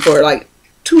 What? And for like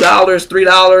 $2,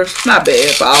 $3, not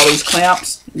bad for all these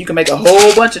clamps. You can make a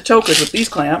whole bunch of chokers with these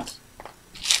clamps.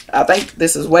 I think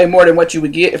this is way more than what you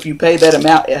would get if you paid that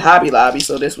amount at Hobby Lobby,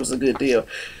 so this was a good deal.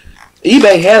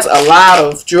 eBay has a lot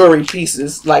of jewelry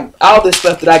pieces. Like all this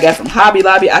stuff that I got from Hobby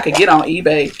Lobby, I could get on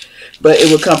eBay, but it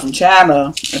would come from China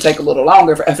and take a little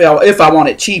longer if I want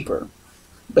it cheaper.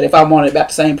 But if I want it about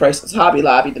the same price as Hobby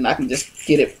Lobby, then I can just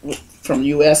get it from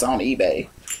US on eBay.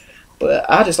 But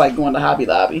I just like going to Hobby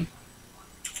Lobby.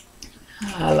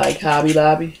 I like Hobby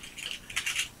Lobby.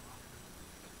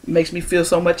 It makes me feel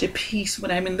so much at peace when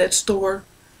I'm in that store.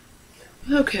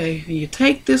 Okay, you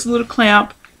take this little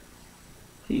clamp.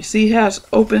 You see how it's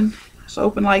open? It's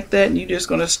open like that, and you're just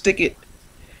going to stick it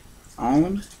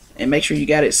on. And make sure you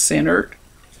got it centered.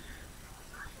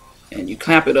 And you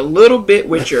clamp it a little bit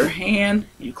with your hand.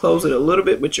 You close it a little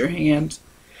bit with your hands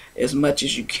as much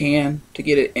as you can to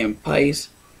get it in place.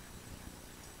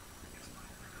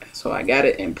 So I got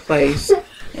it in place.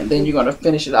 And then you're going to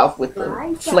finish it off with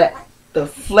the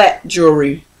flat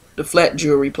jewelry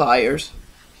pliers.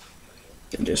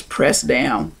 And just press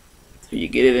down. So you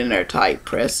get it in there tight.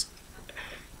 Press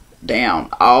down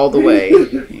all the way.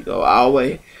 You go all the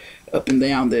way up and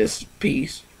down this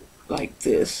piece like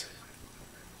this.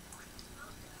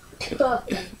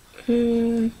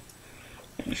 And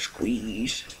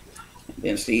squeeze, and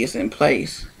then see it's in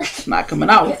place. It's not coming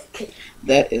off.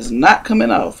 That is not coming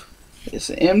off.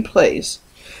 It's in place.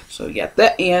 So you got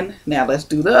that in. Now let's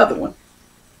do the other one.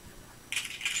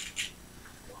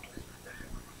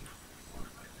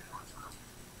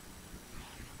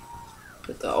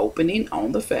 Put the opening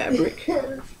on the fabric.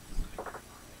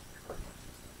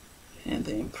 And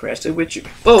then press it with your...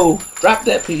 Oh, drop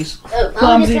that piece.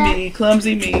 Clumsy me,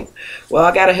 clumsy me. Well,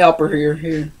 I got a helper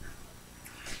here.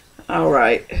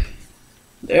 Alright.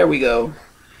 There we go.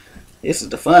 This is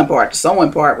the fun part. The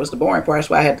sewing part was the boring part. That's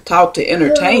why I had to talk to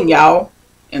entertain y'all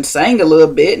and sing a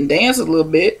little bit and dance a little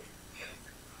bit.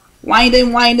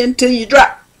 Winding till you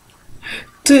drop.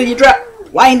 Till you drop.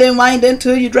 Winding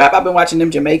till you drop. I've been watching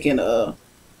them Jamaican,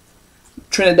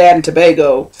 Trinidad and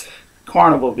Tobago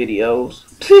carnival videos.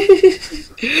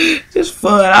 It's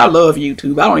fun. I love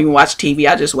YouTube. I don't even watch TV.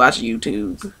 I just watch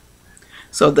YouTube.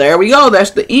 So there we go.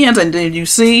 That's the ends. And then you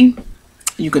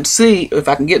can see, if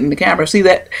I can get in the camera, see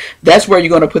that? That's where you're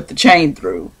going to put the chain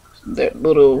through. That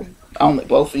little, only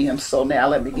both ends. So now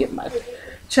let me get my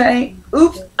chain.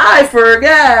 Oops, I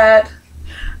forgot.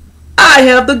 I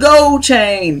have the gold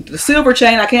chain. The silver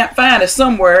chain I can't find it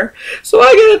somewhere. So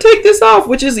I got to take this off,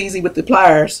 which is easy with the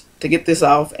pliers to get this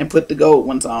off and put the gold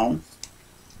ones on.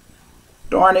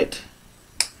 Darn it.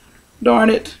 Darn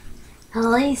it. At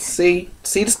least. See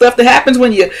the stuff that happens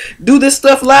when you do this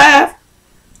stuff live?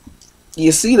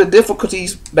 You see the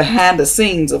difficulties behind the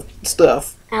scenes of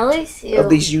stuff. At least you. Of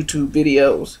these YouTube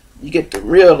videos. You get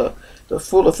the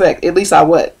full effect. At least I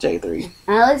what, J3?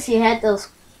 At least you had those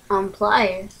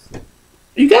pliers.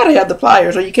 You gotta have the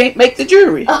pliers or you can't make the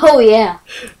jewelry. Oh yeah.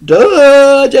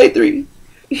 Duh, J3.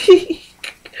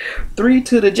 3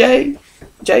 to the J.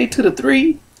 J to the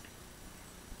 3.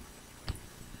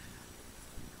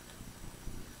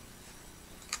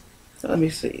 So let me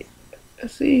see.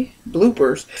 Let's see.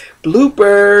 Bloopers.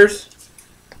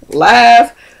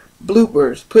 Live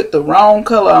bloopers. Put the wrong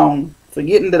color on.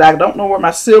 Forgetting that I don't know where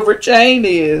my silver chain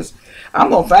is. I'm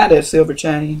going to find that silver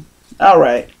chain.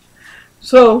 Alright.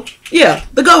 So, yeah.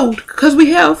 The gold. Because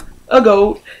we have a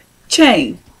gold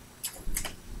chain.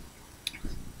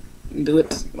 Do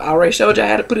it. I already showed you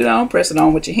how to put it on. Press it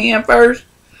on with your hand first.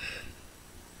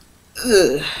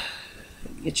 Ugh.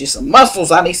 Get you some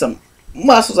muscles. I need some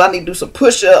muscles. I need to do some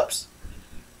push-ups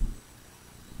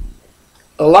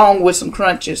along with some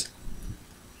crunches.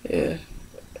 Yeah,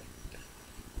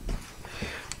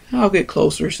 I'll get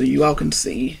closer so you all can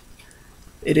see.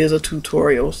 It is a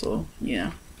tutorial, so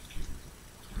yeah.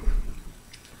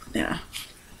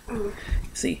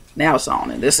 See, now it's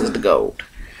on, and this is the gold.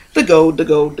 The gold.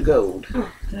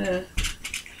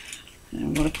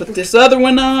 I'm gonna put this other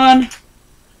one on.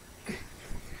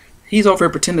 He's over here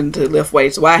pretending to lift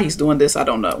weights. Why he's doing this, I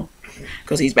don't know.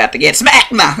 Because he's about to get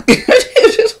smacked now.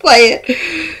 Just playing.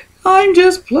 I'm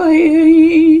just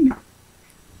playing.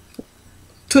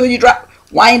 Till you drop.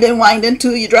 Winding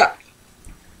till you drop.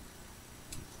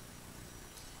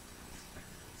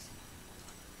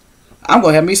 I'm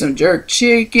going to have me some jerk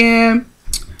chicken.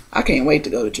 I can't wait to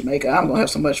go to Jamaica. I'm going to have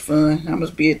so much fun. I'm going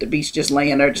to be at the beach just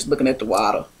laying there, just looking at the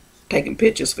water. Taking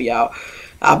pictures for y'all.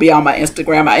 I'll be on my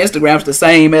Instagram. My Instagram's the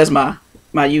same as my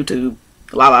YouTube.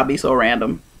 I'll be so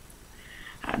random.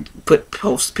 I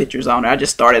post pictures on there. I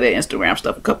just started that Instagram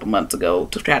stuff a couple months ago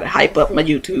to try to hype up my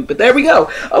YouTube. But there we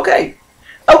go. Okay.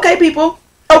 Okay, people.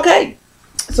 Okay.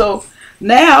 So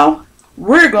now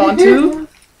we're going to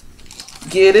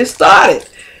get it started.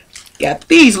 Got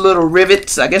these little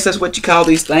rivets. I guess that's what you call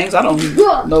these things. I don't even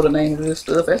know the name of this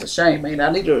stuff. That's a shame, man.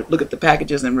 I need to look at the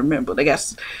packages and remember. They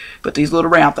got but these little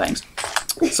round things.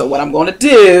 So what I'm going to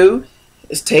do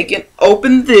is take and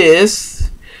open this.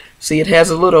 See, it has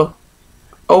a little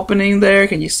opening there.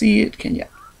 Can you see it? Can you?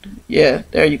 Yeah,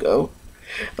 there you go.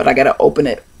 But I got to open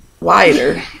it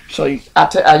wider. So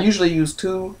I usually use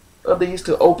 2 of these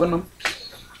to open them.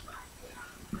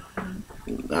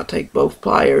 I'll take both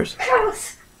pliers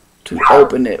to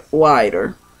open it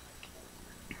wider.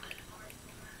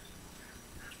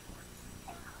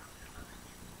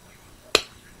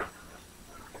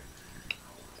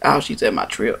 Oh, she said my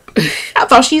trip. I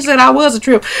thought she said I was a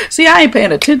trip. See, I ain't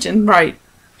paying attention, right?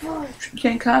 You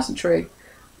can't concentrate.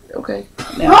 Okay.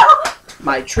 Now,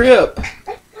 my trip.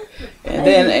 And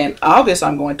then in August,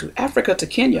 I'm going to Africa, to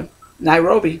Kenya,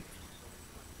 Nairobi.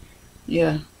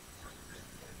 Yeah.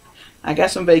 I got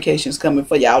some vacations coming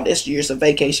for y'all this year, some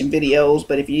vacation videos.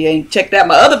 But if you ain't checked out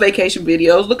my other vacation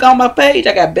videos, look on my page.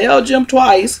 I got Belgium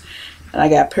twice. And I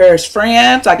got Paris,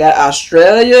 France. I got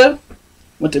Australia.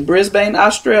 Went to Brisbane,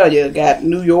 Australia. Got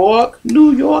New York.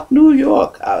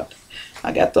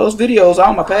 I got those videos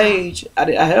on my page.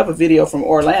 I have a video from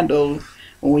Orlando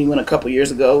when we went a couple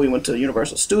years ago. We went to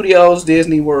Universal Studios,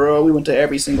 Disney World. We went to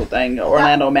every single thing.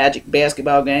 Orlando Magic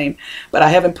basketball game. But I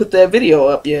haven't put that video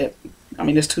up yet. I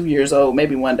mean, it's 2 years old.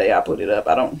 Maybe one day I'll put it up.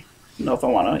 I don't know if I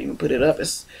want to even put it up.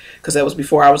 It's because that was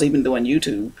before I was even doing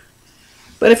YouTube.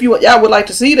 But if y'all would like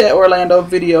to see that Orlando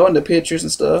video and the pictures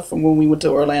and stuff from when we went to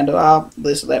Orlando,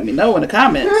 just let me know in the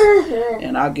comments.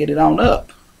 And I'll get it on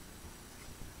up.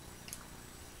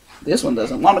 This one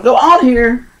doesn't want to go on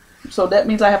here. So that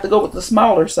means I have to go with the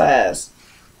smaller size.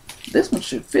 This one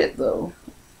should fit, though.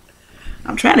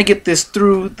 I'm trying to get this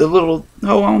through the little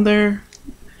hole on there,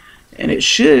 and it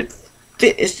should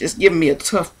fit. It's just giving me a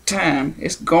tough time.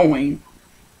 It's going.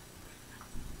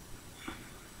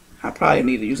 I probably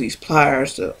need to use these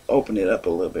pliers to open it up a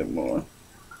little bit more.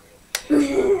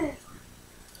 Let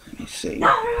me see.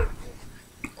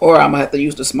 Or I'm going to have to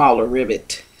use the smaller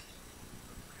rivet.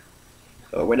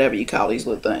 Or whatever you call these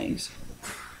little things.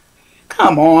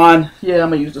 Come on. Yeah, I'm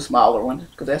going to use the smaller one,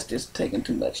 because that's just taking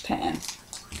too much time.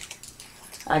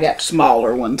 I got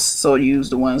smaller ones, so use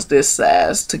the ones this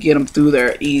size to get them through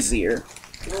there easier.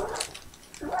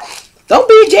 Don't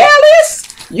be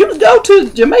jealous. You can go to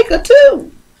Jamaica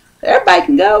too. Everybody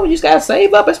can go. You just got to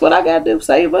save up. That's what I got to do.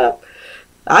 Save up.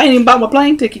 I ain't even bought my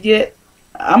plane ticket yet.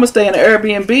 I'm going to stay in an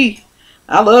Airbnb.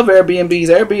 I love Airbnbs.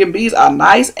 Airbnbs are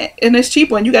nice, and it's cheap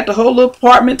when you got the whole little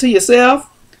apartment to yourself.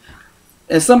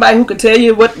 And somebody who can tell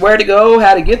you where to go,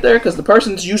 how to get there, because the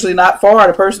person's usually not far.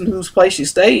 The person whose place you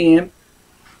stay in,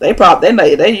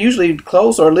 they usually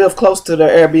close or live close to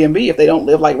their Airbnb if they don't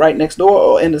live like right next door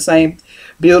or in the same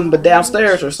building but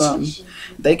downstairs or something.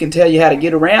 They can tell you how to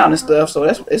get around and stuff. So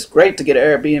it's great to get an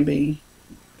Airbnb.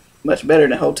 Much better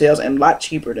than hotels and a lot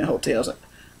cheaper than hotels.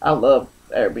 I love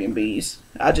Airbnbs.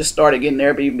 I just started getting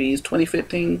Airbnbs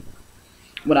 2015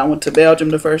 when I went to Belgium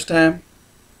the first time.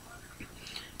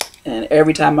 And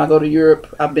every time I go to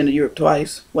Europe, I've been to Europe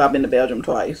twice. Well, I've been to Belgium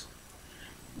twice.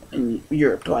 And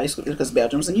Europe twice because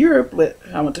Belgium's in Europe. But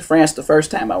I went to France the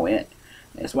first time I went.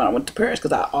 That's when I went to Paris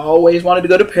because I always wanted to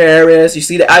go to Paris. You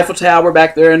see the Eiffel Tower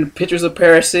back there and pictures of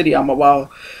Paris City on my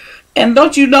wall. And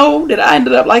don't you know that I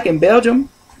ended up liking Belgium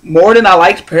more than I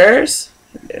liked Paris?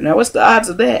 Now, what's the odds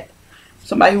of that?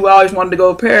 Somebody who always wanted to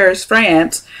go to Paris,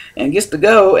 France, and gets to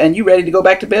go, and you ready to go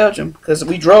back to Belgium. Because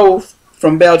we drove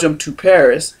from Belgium to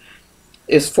Paris.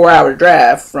 It's a 4-hour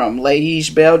drive from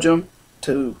Liège, Belgium,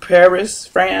 to Paris,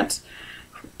 France.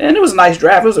 And it was a nice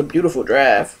drive. It was a beautiful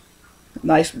drive.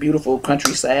 Nice, beautiful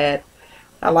countryside.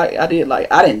 I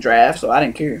didn't drive, so I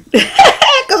didn't care.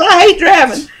 Because I hate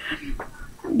driving.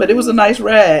 But it was a nice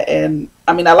ride. And,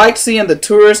 I mean, I liked seeing the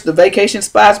tourists, the vacation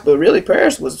spots, but really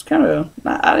Paris was kind of,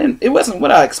 it wasn't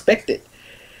what I expected.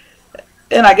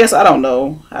 And I guess, I don't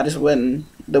know. I just wasn't,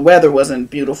 the weather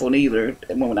wasn't beautiful neither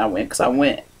when I went, because I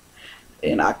went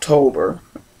in October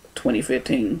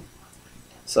 2015.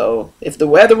 So if the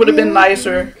weather would have been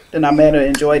nicer, then I might have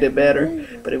enjoyed it better.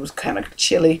 But it was kind of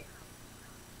chilly.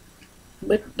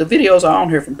 But the videos are on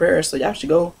here from Paris, so y'all should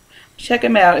go check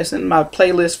them out. It's in my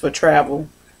playlist for travel.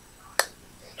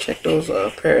 Check those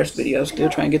Paris videos. Still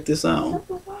trying to get this on.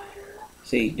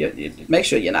 See, you make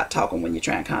sure you're not talking when you're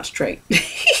trying to concentrate.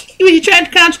 When you're trying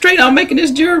to concentrate on making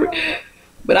this jewelry.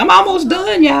 But I'm almost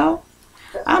done, y'all.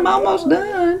 I'm almost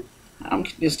done. I'm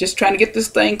just trying to get this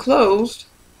thing closed.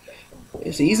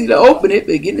 It's easy to open it,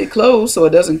 but getting it closed so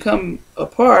it doesn't come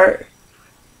apart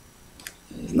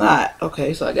is not.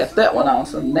 Okay, so I got that one on.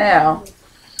 So now,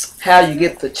 how you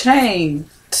get the chain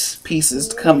pieces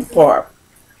to come apart.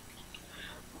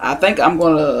 I think I'm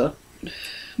going to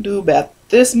do about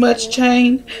this much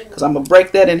chain because I'm going to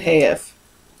break that in half.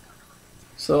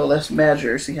 So let's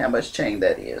measure, see how much chain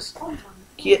that is.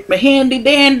 Get my handy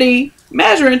dandy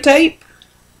measuring tape.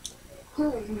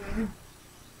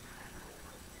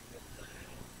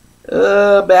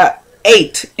 About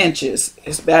 8 inches.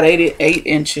 It's about 8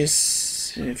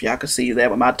 inches. If y'all can see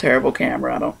that with my terrible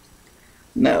camera, I don't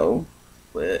know,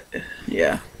 but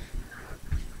yeah.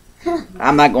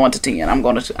 I'm not going to 10. I'm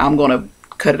gonna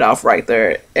cut it off right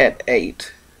there at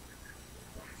 8.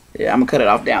 Yeah, I'm gonna cut it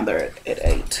off down there at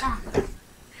 8.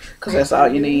 Cause that's all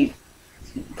you need.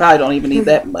 You probably don't even need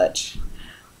that much.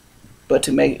 But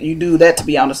to make you do that to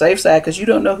be on the safe side, because you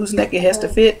don't know whose neck it has to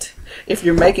fit if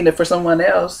you're making it for someone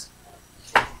else.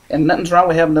 And nothing's wrong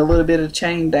with having a little bit of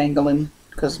chain dangling,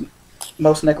 because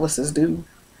most necklaces do.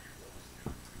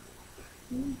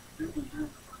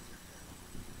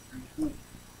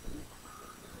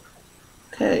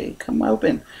 Okay, come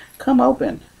open. Come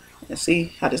open. And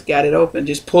see, I just got it open.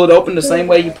 Just pull it open the same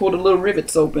way you pull the little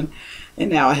rivets open. And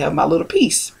now I have my little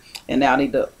piece. And now I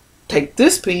need to take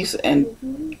this piece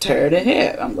and tear it in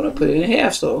half. I'm going to put it in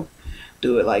half, so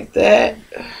do it like that.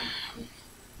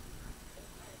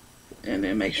 And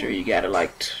then make sure you got it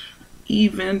like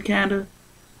even, kind of.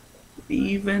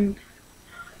 Even.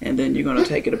 And then you're going to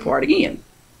take it apart again.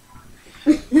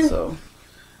 So,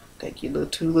 take your little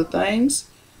 2 little things.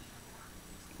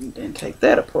 And then take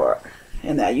that apart.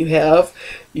 And now you have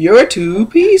your 2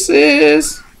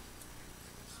 pieces.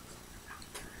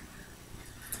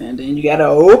 And then you got to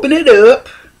open it up.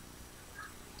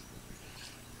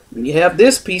 You have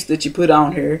this piece that you put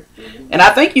on here, and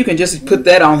I think you can just put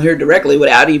that on here directly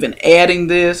without even adding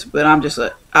this. But I'm just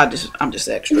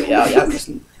extra, y'all.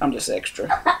 I'm just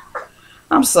extra.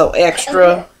 I'm so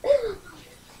extra,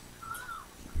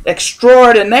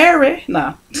 extraordinary.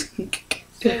 Nah.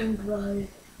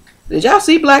 Did y'all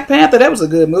see Black Panther? That was a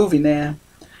good movie. Now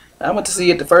I went to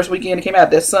see it the first weekend it came out.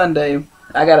 That Sunday.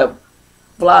 I got a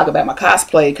vlog about my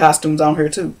cosplay costumes on here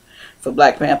too for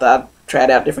Black Panther. I tried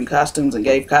out different costumes and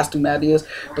gave costume ideas.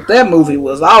 But that movie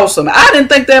was awesome. I didn't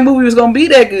think that movie was going to be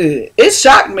that good. It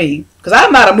shocked me because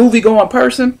I'm not a movie-going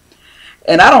person.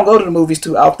 And I don't go to the movies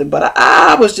too often. But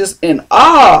I was just in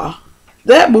awe.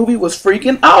 That movie was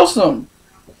freaking awesome.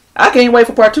 I can't wait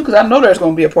for part 2 because I know there's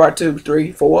going to be a part 2,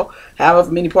 3, 4.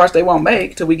 However many parts they won't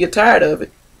make till we get tired of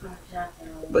it.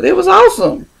 But it was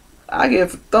awesome. I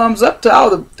give thumbs up to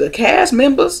all the cast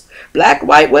members. Black,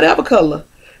 white, whatever color.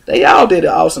 They all did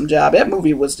an awesome job. That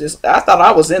movie was just, I thought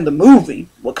I was in the movie.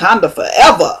 Wakanda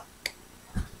forever.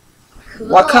 Cool.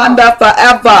 Wakanda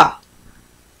forever.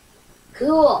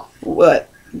 Cool. What?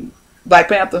 Black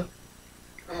Panther?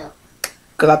 Oh.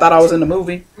 Because I thought I was in the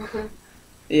movie?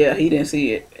 Yeah, he didn't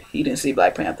see it. He didn't see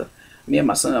Black Panther. Me and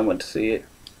my son went to see it.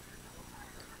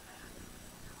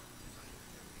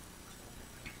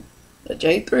 The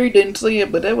J3 didn't see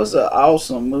it, but that was an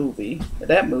awesome movie.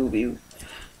 That movie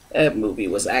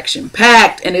was action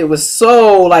packed, and it was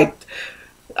so like,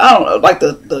 I don't know, like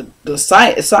the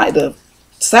sci-fi,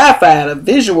 the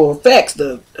visual effects.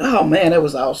 Oh man, it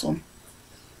was awesome.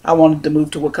 I wanted to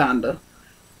move to Wakanda.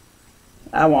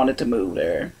 I wanted to move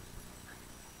there.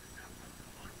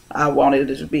 I wanted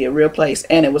it to be a real place,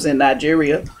 and it was in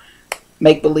Nigeria.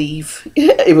 Make believe.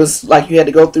 It was like you had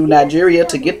to go through Nigeria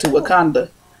to get to Wakanda.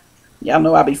 Y'all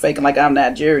know I be faking like I'm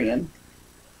Nigerian.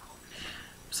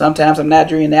 Sometimes I'm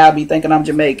Nigerian, now I be thinking I'm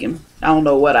Jamaican. I don't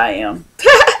know what I am.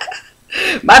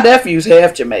 My nephew's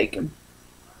half Jamaican.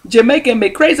 Jamaican me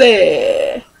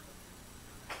crazy.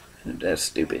 That's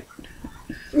stupid.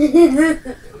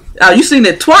 Oh, you seen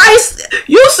it twice?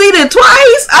 You seen it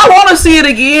twice? I want to see it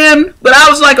again. But I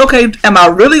was like, okay, am I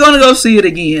really going to go see it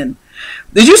again?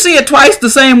 Did you see it twice the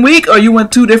same week, or you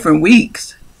went 2 different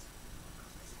weeks?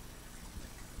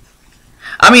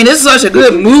 I mean, it's such a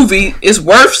good movie. It's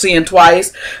worth seeing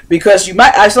twice because you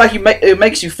might. It's like it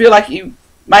makes you feel like you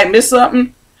might miss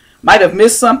something. Might have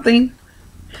missed something.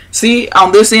 See,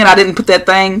 on this end, I didn't put that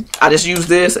thing. I just used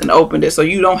this and opened it, so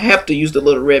you don't have to use the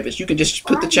little rivets. You can just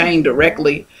put the chain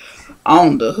directly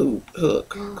on the hook.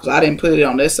 Because I didn't put it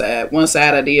on this side. One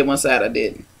side I did, one side I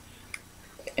didn't.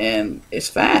 And it's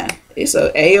fine. It's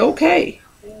A-OK.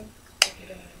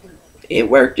 It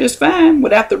worked just fine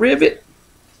without the rivet.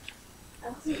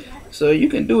 So you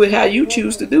can do it how you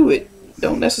choose to do it.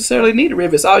 Don't necessarily need a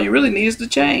rivet. All you really need is the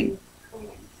chain.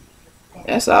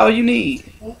 That's all you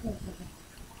need.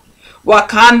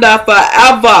 Wakanda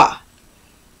forever.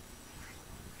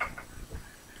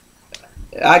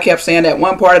 I kept saying that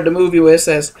one part of the movie where it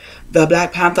says, the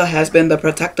Black Panther has been the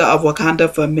protector of Wakanda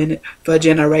for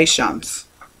generations.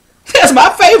 That's my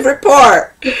favorite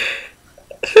part.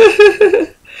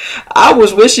 I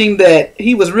was wishing that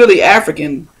he was really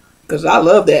African, because I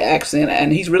love that accent,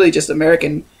 and he's really just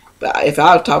American. But if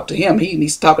I talk to him, he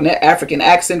needs to talk in that African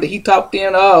accent that he talked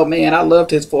in. Oh man, I loved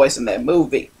his voice in that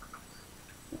movie.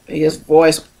 His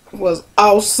voice was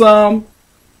awesome.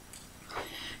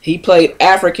 He played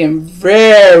African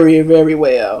very, very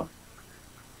well.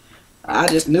 I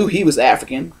just knew he was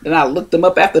African. Then I looked him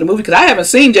up after the movie because I haven't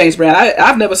seen James Brown.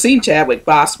 I've never seen Chadwick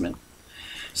Boseman.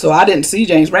 So I didn't see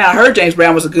James Brown. I heard James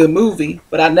Brown was a good movie,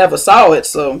 but I never saw it.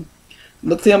 So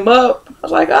looked him up. I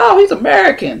was like, oh, he's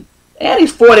American. And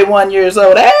he's 41 years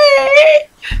old. Hey,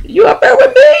 you up there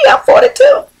with me? I'm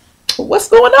 42. What's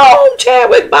going on,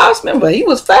 Chadwick Boseman? But he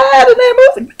was fine in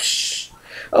that movie.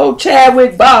 Oh,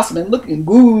 Chadwick Boseman looking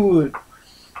good.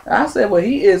 I said, well,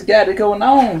 he is got it going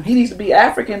on. He needs to be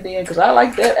African then, because I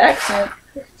like that accent.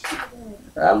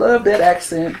 I love that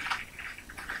accent.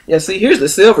 Yeah, see, here's the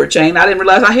silver chain. I didn't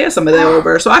realize I had some of that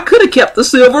over, so I could have kept the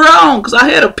silver on, because I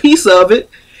had a piece of it.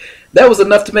 That was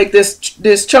enough to make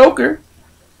this choker.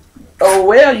 Oh,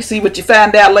 well, you see what you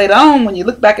find out later on when you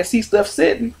look back and see stuff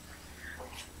sitting.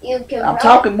 I'm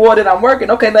talking more than I'm working.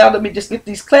 Okay, now let me just get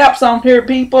these claps on here,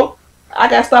 people. I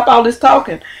got to stop all this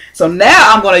talking. So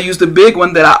now I'm going to use the big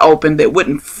one that I opened that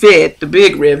wouldn't fit, the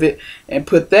big rivet, and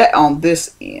put that on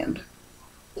this end.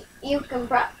 You can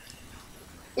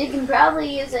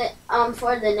probably use it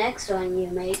for the next one you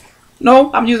make.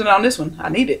 No, I'm using it on this one. I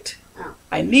need it. Oh.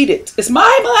 I need it. It's my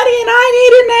money and I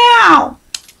need it now.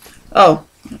 Oh,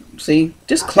 see?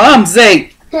 Just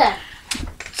clumsy. Yeah.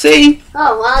 See?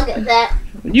 Oh, well, I'll get that.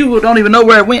 You don't even know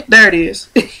where it went. There it is.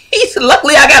 He said,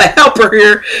 luckily I got a helper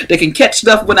here that can catch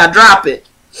stuff when I drop it.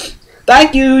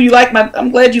 Thank you.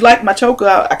 I'm glad you like my choker.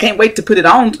 I can't wait to put it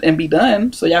on and be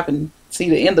done so y'all can see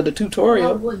the end of the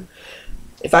tutorial.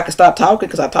 If I could stop talking,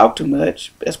 because I talk too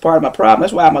much. That's part of my problem.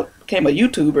 That's why I became a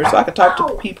YouTuber, so I could talk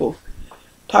to people.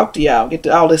 Talk to y'all. Get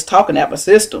all this talking out my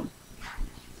system.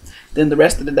 Then the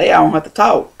rest of the day I don't have to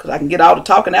talk, because I can get all the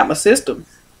talking out my system.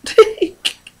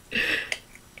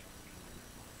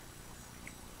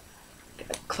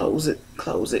 Close it,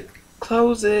 close it,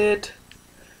 close it.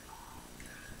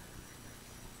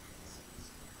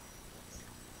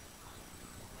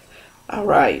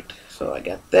 Alright, so I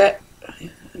got that.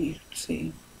 You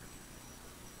see.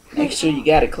 Make sure you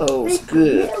got it closed.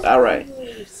 Good. Alright.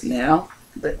 Now,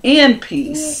 the end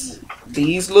piece.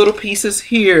 These little pieces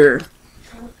here.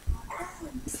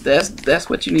 That's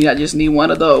what you need. I just need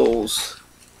one of those.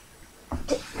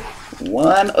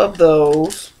 One of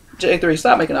those. J3,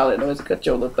 stop making all that noise and cut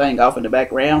your little thing off in the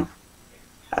background.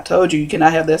 I told you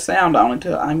cannot have that sound on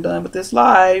until I'm done with this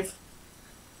live.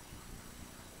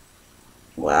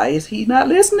 Why is he not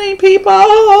listening,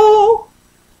 people?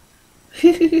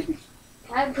 Can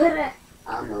I put it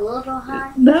on a little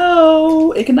high?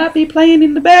 No, it cannot be playing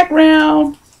in the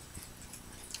background.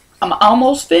 I'm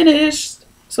almost finished,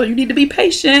 so you need to be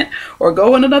patient or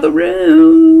go in another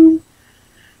room.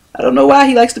 I don't know why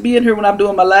he likes to be in here when I'm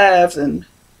doing my lives, and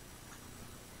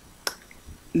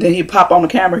then he pop on the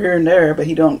camera here and there, but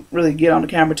he don't really get on the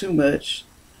camera too much.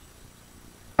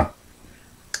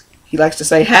 He likes to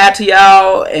say hi to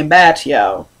y'all and bye to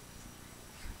y'all.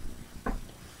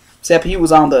 Except he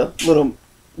was on the little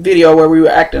video where we were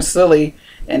acting silly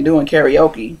and doing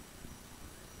karaoke.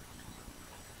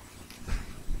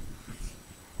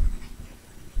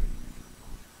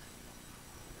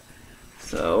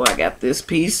 So I got this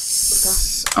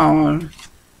piece on.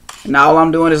 And all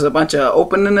I'm doing is a bunch of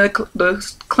opening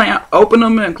the clamp, open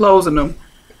them and closing them.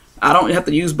 I don't have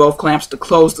to use both clamps to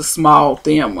close the small,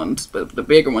 thin ones, but the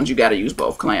bigger ones you got to use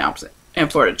both clamps.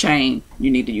 And for the chain,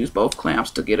 you need to use both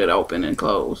clamps to get it open and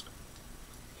closed,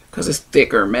 because it's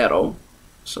thicker metal.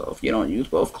 So if you don't use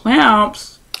both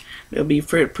clamps, it'll be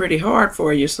pretty hard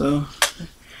for you. So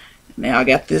now I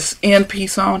got this end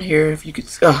piece on here. If you could,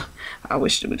 I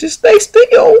wish it would just stay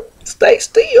still. Stay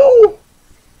still.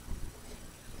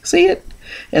 See it?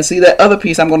 And see that other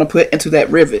piece I'm going to put into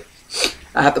that rivet.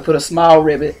 I have to put a small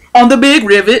rivet on the big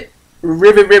rivet.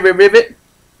 Rivet, rivet, rivet.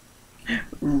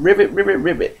 Rivet, rivet,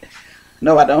 rivet.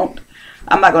 No, I don't.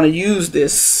 I'm not going to use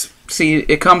this. See,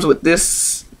 it comes with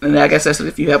this. And I guess that's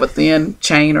if you have a thin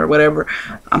chain or whatever.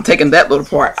 I'm taking that little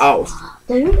part off.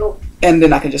 And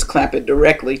then I can just clamp it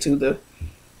directly to the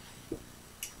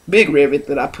big rivet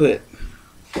that I put.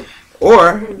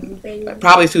 Or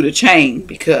probably through the chain,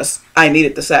 because I need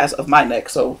it the size of my neck.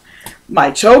 So my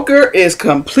choker is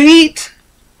complete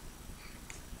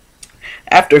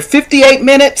after 58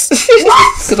 minutes,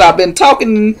 because I've been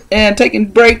talking and taking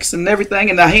breaks and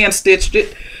everything, and I hand stitched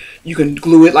it. You can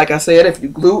glue it, like I said. If you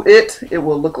glue it, it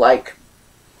will look like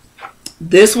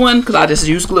this one, because I just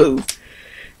used glue.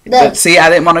 But see, I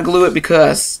didn't want to glue it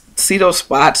because see those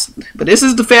spots. But this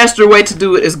is the faster way to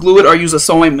do it, is glue it or use a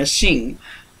sewing machine.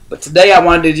 But today I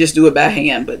wanted to just do it by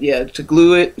hand. But yeah, to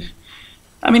glue it,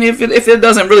 I mean, if it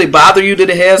doesn't really bother you that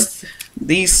it has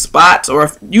these spots,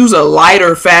 or use a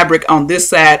lighter fabric on this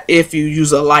side if you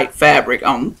use a light fabric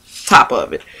on top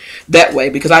of it. That way,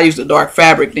 because I use the dark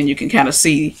fabric, then you can kind of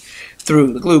see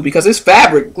through the glue, because it's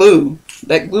fabric glue.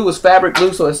 That glue is fabric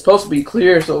glue, so it's supposed to be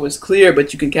clear, so it's clear,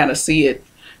 but you can kind of see it.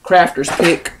 Crafters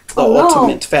Pick, the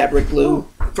ultimate fabric glue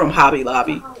from Hobby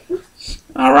Lobby.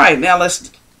 Alright, now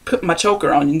let's put my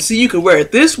choker on. You see, you can wear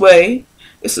it this way.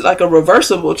 It's like a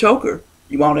reversible choker.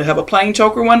 You want to have a plain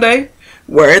choker one day?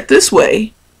 Wear it this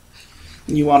way.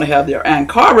 You want to have your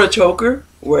Ankara choker?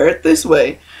 Wear it this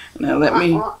way. Now let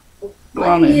me go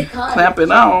on and clamp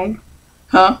it on.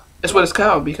 Huh? That's what it's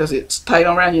called, because it's tight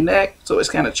around your neck, so it's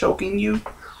kind of choking you.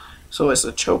 So it's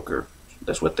a choker.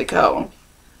 That's what they call them.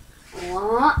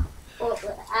 I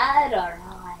don't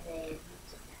know how it is.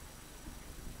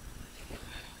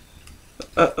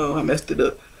 Uh-oh, I messed it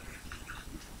up.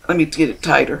 Let me get it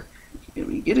tighter. Let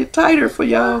me get it tighter for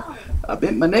y'all. I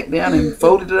bent my neck down and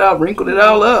folded it out, wrinkled it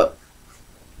all up.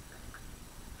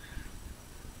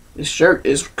 This shirt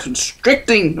is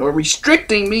constricting or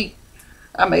restricting me.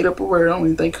 I made up a word. I don't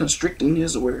even think constricting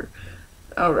is a word.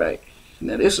 Alright.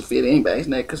 Now this will fit anybody's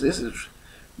neck, because this is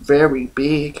very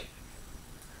big.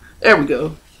 There we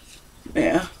go.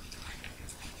 Yeah.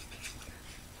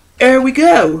 There we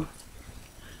go.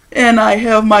 And I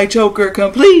have my choker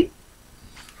complete.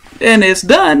 And it's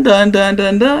done, done, done,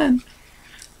 done, done.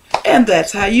 And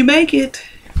that's how you make it.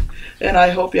 And I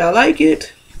hope y'all like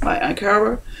it. My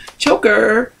Ankara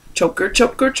choker. Choker,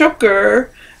 choker,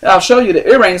 choker. I'll show you the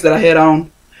earrings that I had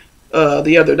on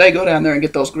the other day. Go down there and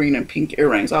get those green and pink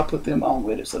earrings. I'll put them on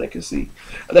with it so they can see.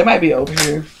 They might be over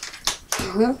here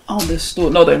on this stool.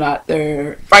 No, they're not.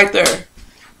 They're right there.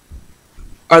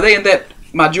 Are they in that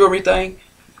my jewelry thing?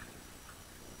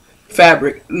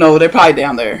 Fabric. No, they're probably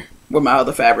down there with my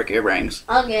other fabric earrings.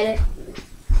 I'll get it.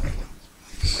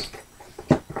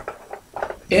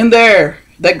 In there.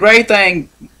 That gray thing.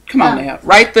 Come on now.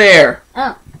 Right there.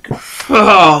 Oh.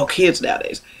 Oh, kids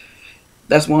nowadays.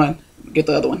 That's one. Get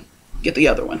the other one. Get the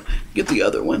other one. Get the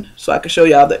other one. So I can show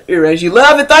y'all the earrings. You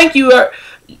love it. Thank you.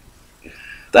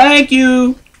 Thank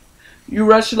you.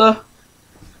 You Ursula.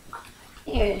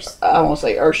 Here's. I won't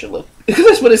say Ursula.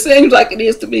 That's what it seems like it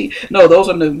is to me. No, those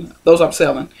are new. Those I'm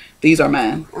selling. These are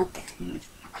mine. Okay.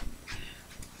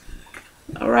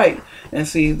 All right. And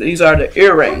see, these are the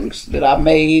earrings that I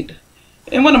made.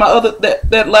 In one of my other,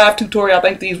 that live tutorial, I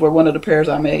think these were one of the pairs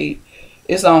I made.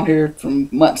 It's on here from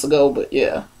months ago, but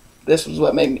yeah. This was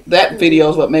what made me, that video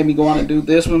is what made me go on and do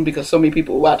this one, because so many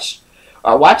people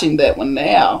are watching that one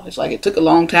now. It's like it took a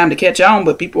long time to catch on,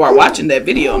 but people are watching that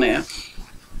video now.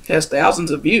 It has thousands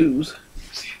of views.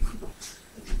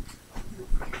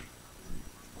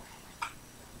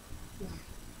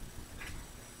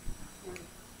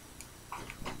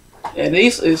 And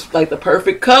these is like the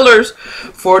perfect colors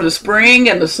for the spring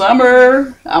and the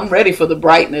summer. I'm ready for the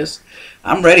brightness.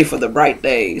 I'm ready for the bright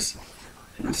days.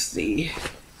 Let's see.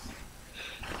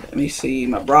 Let me see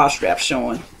my bra strap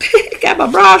showing. Got my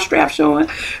bra strap showing.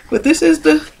 But this is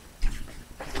the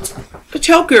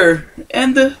choker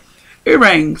and the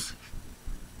earrings.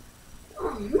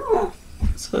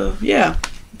 So yeah.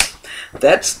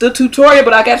 That's the tutorial,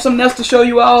 but I got something else to show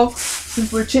you all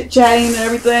since we're chit-chatting and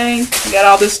everything. I got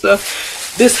all this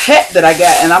stuff. This hat that I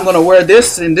got, and I'm going to wear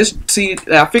this, and this, see,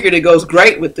 I figured it goes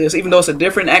great with this, even though it's a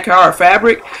different Ankara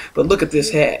fabric, but look at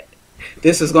this hat.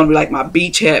 This is going to be like my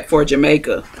beach hat for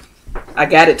Jamaica. I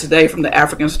got it today from the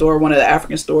African store, one of the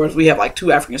African stores. We have like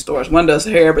 2 African stores. One does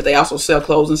hair, but they also sell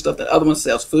clothes and stuff. The other one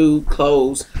sells food,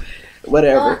 clothes,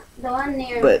 whatever. The one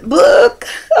near. But look,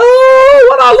 oh,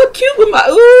 what I look cute with my,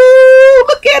 ooh,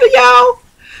 look at it, y'all.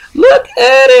 Look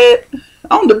at it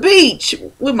on the beach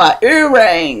with my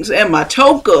earrings and my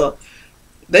choker.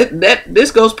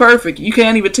 This goes perfect. You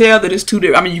can't even tell that it's 2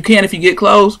 different. I mean, you can if you get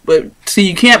close, but see,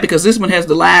 you can't because this one has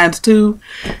the lines too,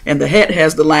 and the hat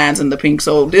has the lines in the pink.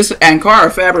 So this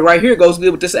Ankara fabric right here goes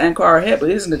good with this Ankara hat.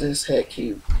 But isn't this hat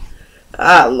cute?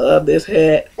 I love this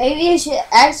hat. Maybe you should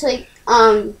actually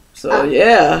So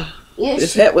yeah,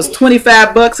 this hat was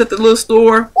 $25 at the little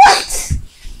store. What?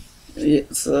 Yeah,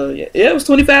 so yeah, it was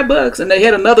 $25, and they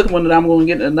had another one that I'm going to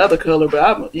get in another color. But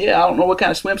I don't know what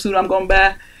kind of swimsuit I'm going to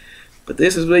buy. But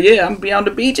this is I'm gonna be on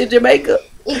the beach in Jamaica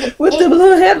with the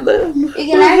little hat. You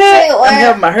can actually wear. I'm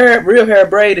having my real hair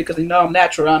braided because I'm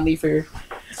natural underneath here,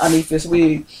 underneath this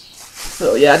wig.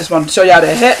 So yeah, I just wanted to show y'all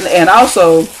that hat, and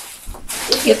also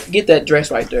get that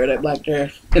dress right there, that black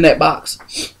dress in that box,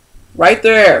 right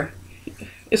there.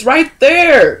 It's right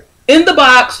there in the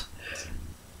box.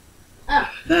 Oh.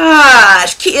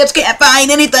 Gosh, kids can't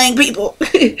find anything, people.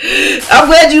 I'm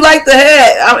glad you like the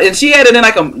hat. And she had it in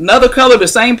like another color, the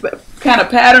same kind of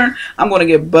pattern. I'm going to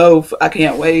get both. I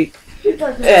can't wait.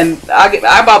 And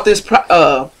I bought this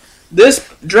this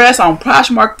dress on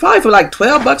Poshmark probably for like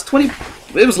 $12, 20.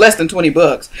 It was less than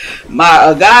 $20.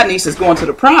 My god niece is going to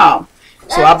the prom,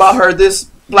 so I bought her this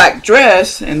black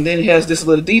dress, and then it has this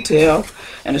little detail,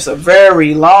 and it's a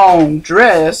very long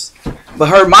dress. But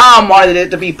her mom wanted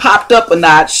it to be popped up a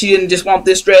notch. She didn't just want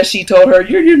this dress. She told her,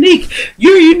 "You're unique.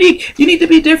 You're unique. You need to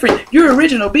be different. You're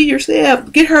original. Be yourself."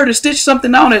 Get her to stitch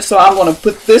something on it. So I'm going to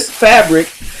put this fabric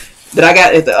that I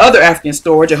got at the other African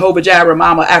store, Jehovah Jireh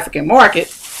Mama African Market,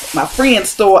 my friend's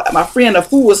store, my friend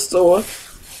Afua's store,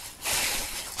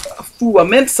 Afua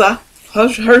Mensa,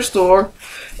 her store,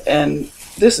 and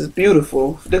this is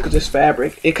beautiful. Look at this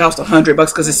fabric. It cost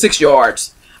 $100 because it's 6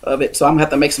 yards of it, so I'm gonna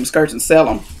have to make some skirts and sell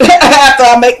them. After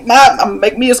I'm gonna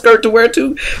make me a skirt to wear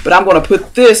too. But I'm gonna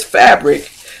put this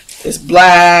fabric. It's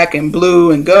black and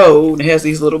blue and gold. It has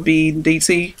these little bead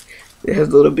DT. It has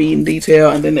a little bead and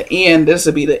detail, and then the end. This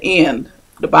will be the end,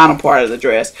 the bottom part of the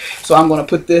dress. So I'm gonna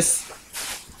put this.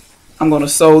 I'm gonna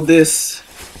sew this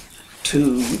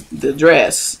to the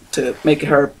dress to make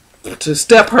her to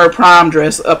step her prom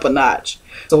dress up a notch.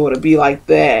 So it'll be like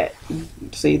that.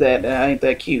 See that? Ain't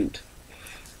that cute?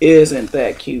 Isn't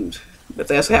that cute? But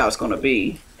that's how it's going to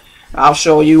be. I'll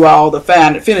show you all the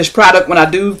finished product when I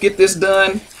do get this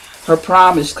done. Her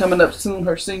prom is coming up soon,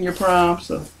 her senior prom.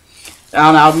 So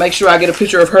I'll make sure I get a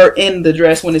picture of her in the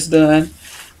dress when it's done.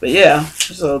 But yeah,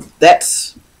 so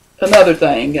that's another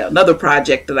thing, another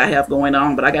project that I have going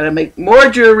on. But I got to make more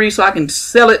jewelry so I can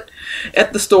sell it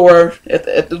at the store, at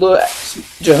the little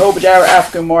Jehovah Jireh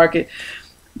African market.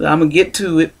 But I'm going to get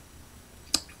to it.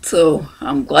 So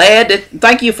I'm glad that,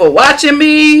 thank you for watching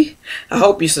me. I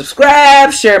hope you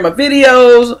subscribe, share my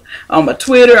videos on my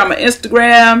Twitter, on my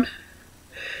Instagram.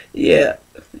 Yeah.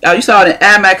 Oh, you saw it in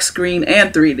IMAX screen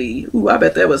and 3D. Ooh, I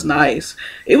bet that was nice.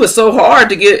 It was so hard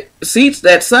to get seats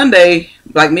that Sunday.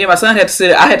 Like me and my son had to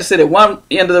sit. I had to sit at one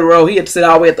end of the row. He had to sit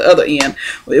all the way at the other end.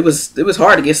 It was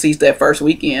hard to get seats that first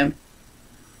weekend.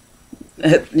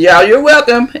 Y'all, you're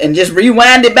welcome. And just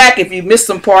rewind it back if you missed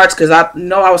some parts, because I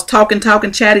know I was talking,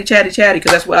 chatty,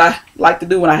 because that's what I like to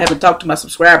do when I haven't talked to my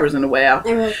subscribers in a while.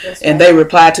 And they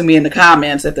reply to me in the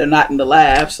comments if they're not in the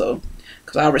live. So,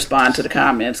 because I respond to the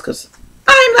comments, because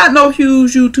I'm not no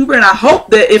huge YouTuber, and I hope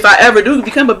that if I ever do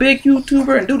become a big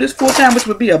YouTuber and do this full time, which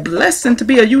would be a blessing to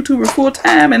be a YouTuber full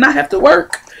time and not have to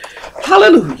work.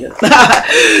 Hallelujah.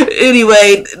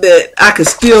 Anyway, that I could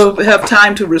still have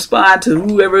time to respond to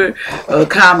whoever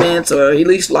comments, or at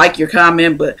least like your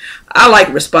comment. But I like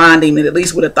responding, and at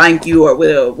least with a thank you or with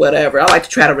a whatever. I like to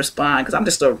try to respond, because I'm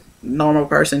just a normal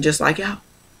person just like y'all.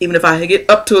 Even if I get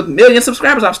up to 1 million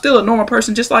subscribers, I'm still a normal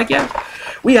person just like y'all.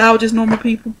 We all just normal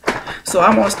people. So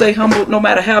I want to stay humble no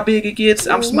matter how big it gets.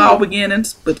 I'm small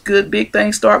beginnings, but good big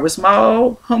things start with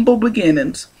small, humble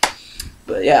beginnings.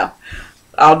 But yeah,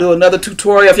 I'll do another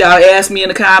tutorial if y'all ask me in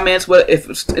the comments what if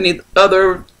it's any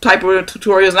other type of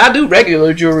tutorials. And I do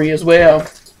regular jewelry as well.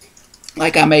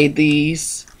 Like I made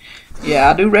these. Yeah,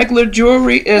 I do regular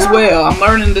jewelry as well. I'm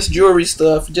learning this jewelry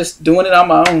stuff, just doing it on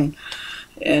my own.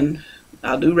 And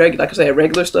I'll do like I said,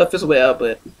 regular stuff as well.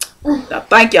 But I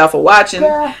thank y'all for watching,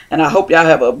 and I hope y'all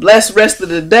have a blessed rest of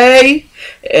the day.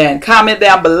 And comment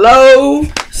down below,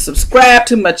 subscribe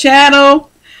to my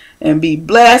channel, and be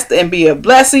blessed and be a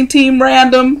blessing, Team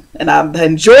Random. And I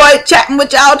enjoyed chatting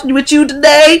with you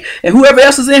today, and whoever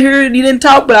else is in here, you didn't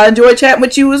talk, but I enjoyed chatting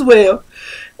with you as well.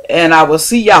 And I will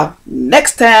see y'all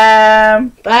next time.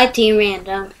 Bye, Team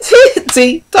Random.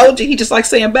 See, told you, he just like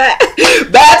saying bye.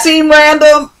 Bye, Team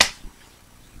Random.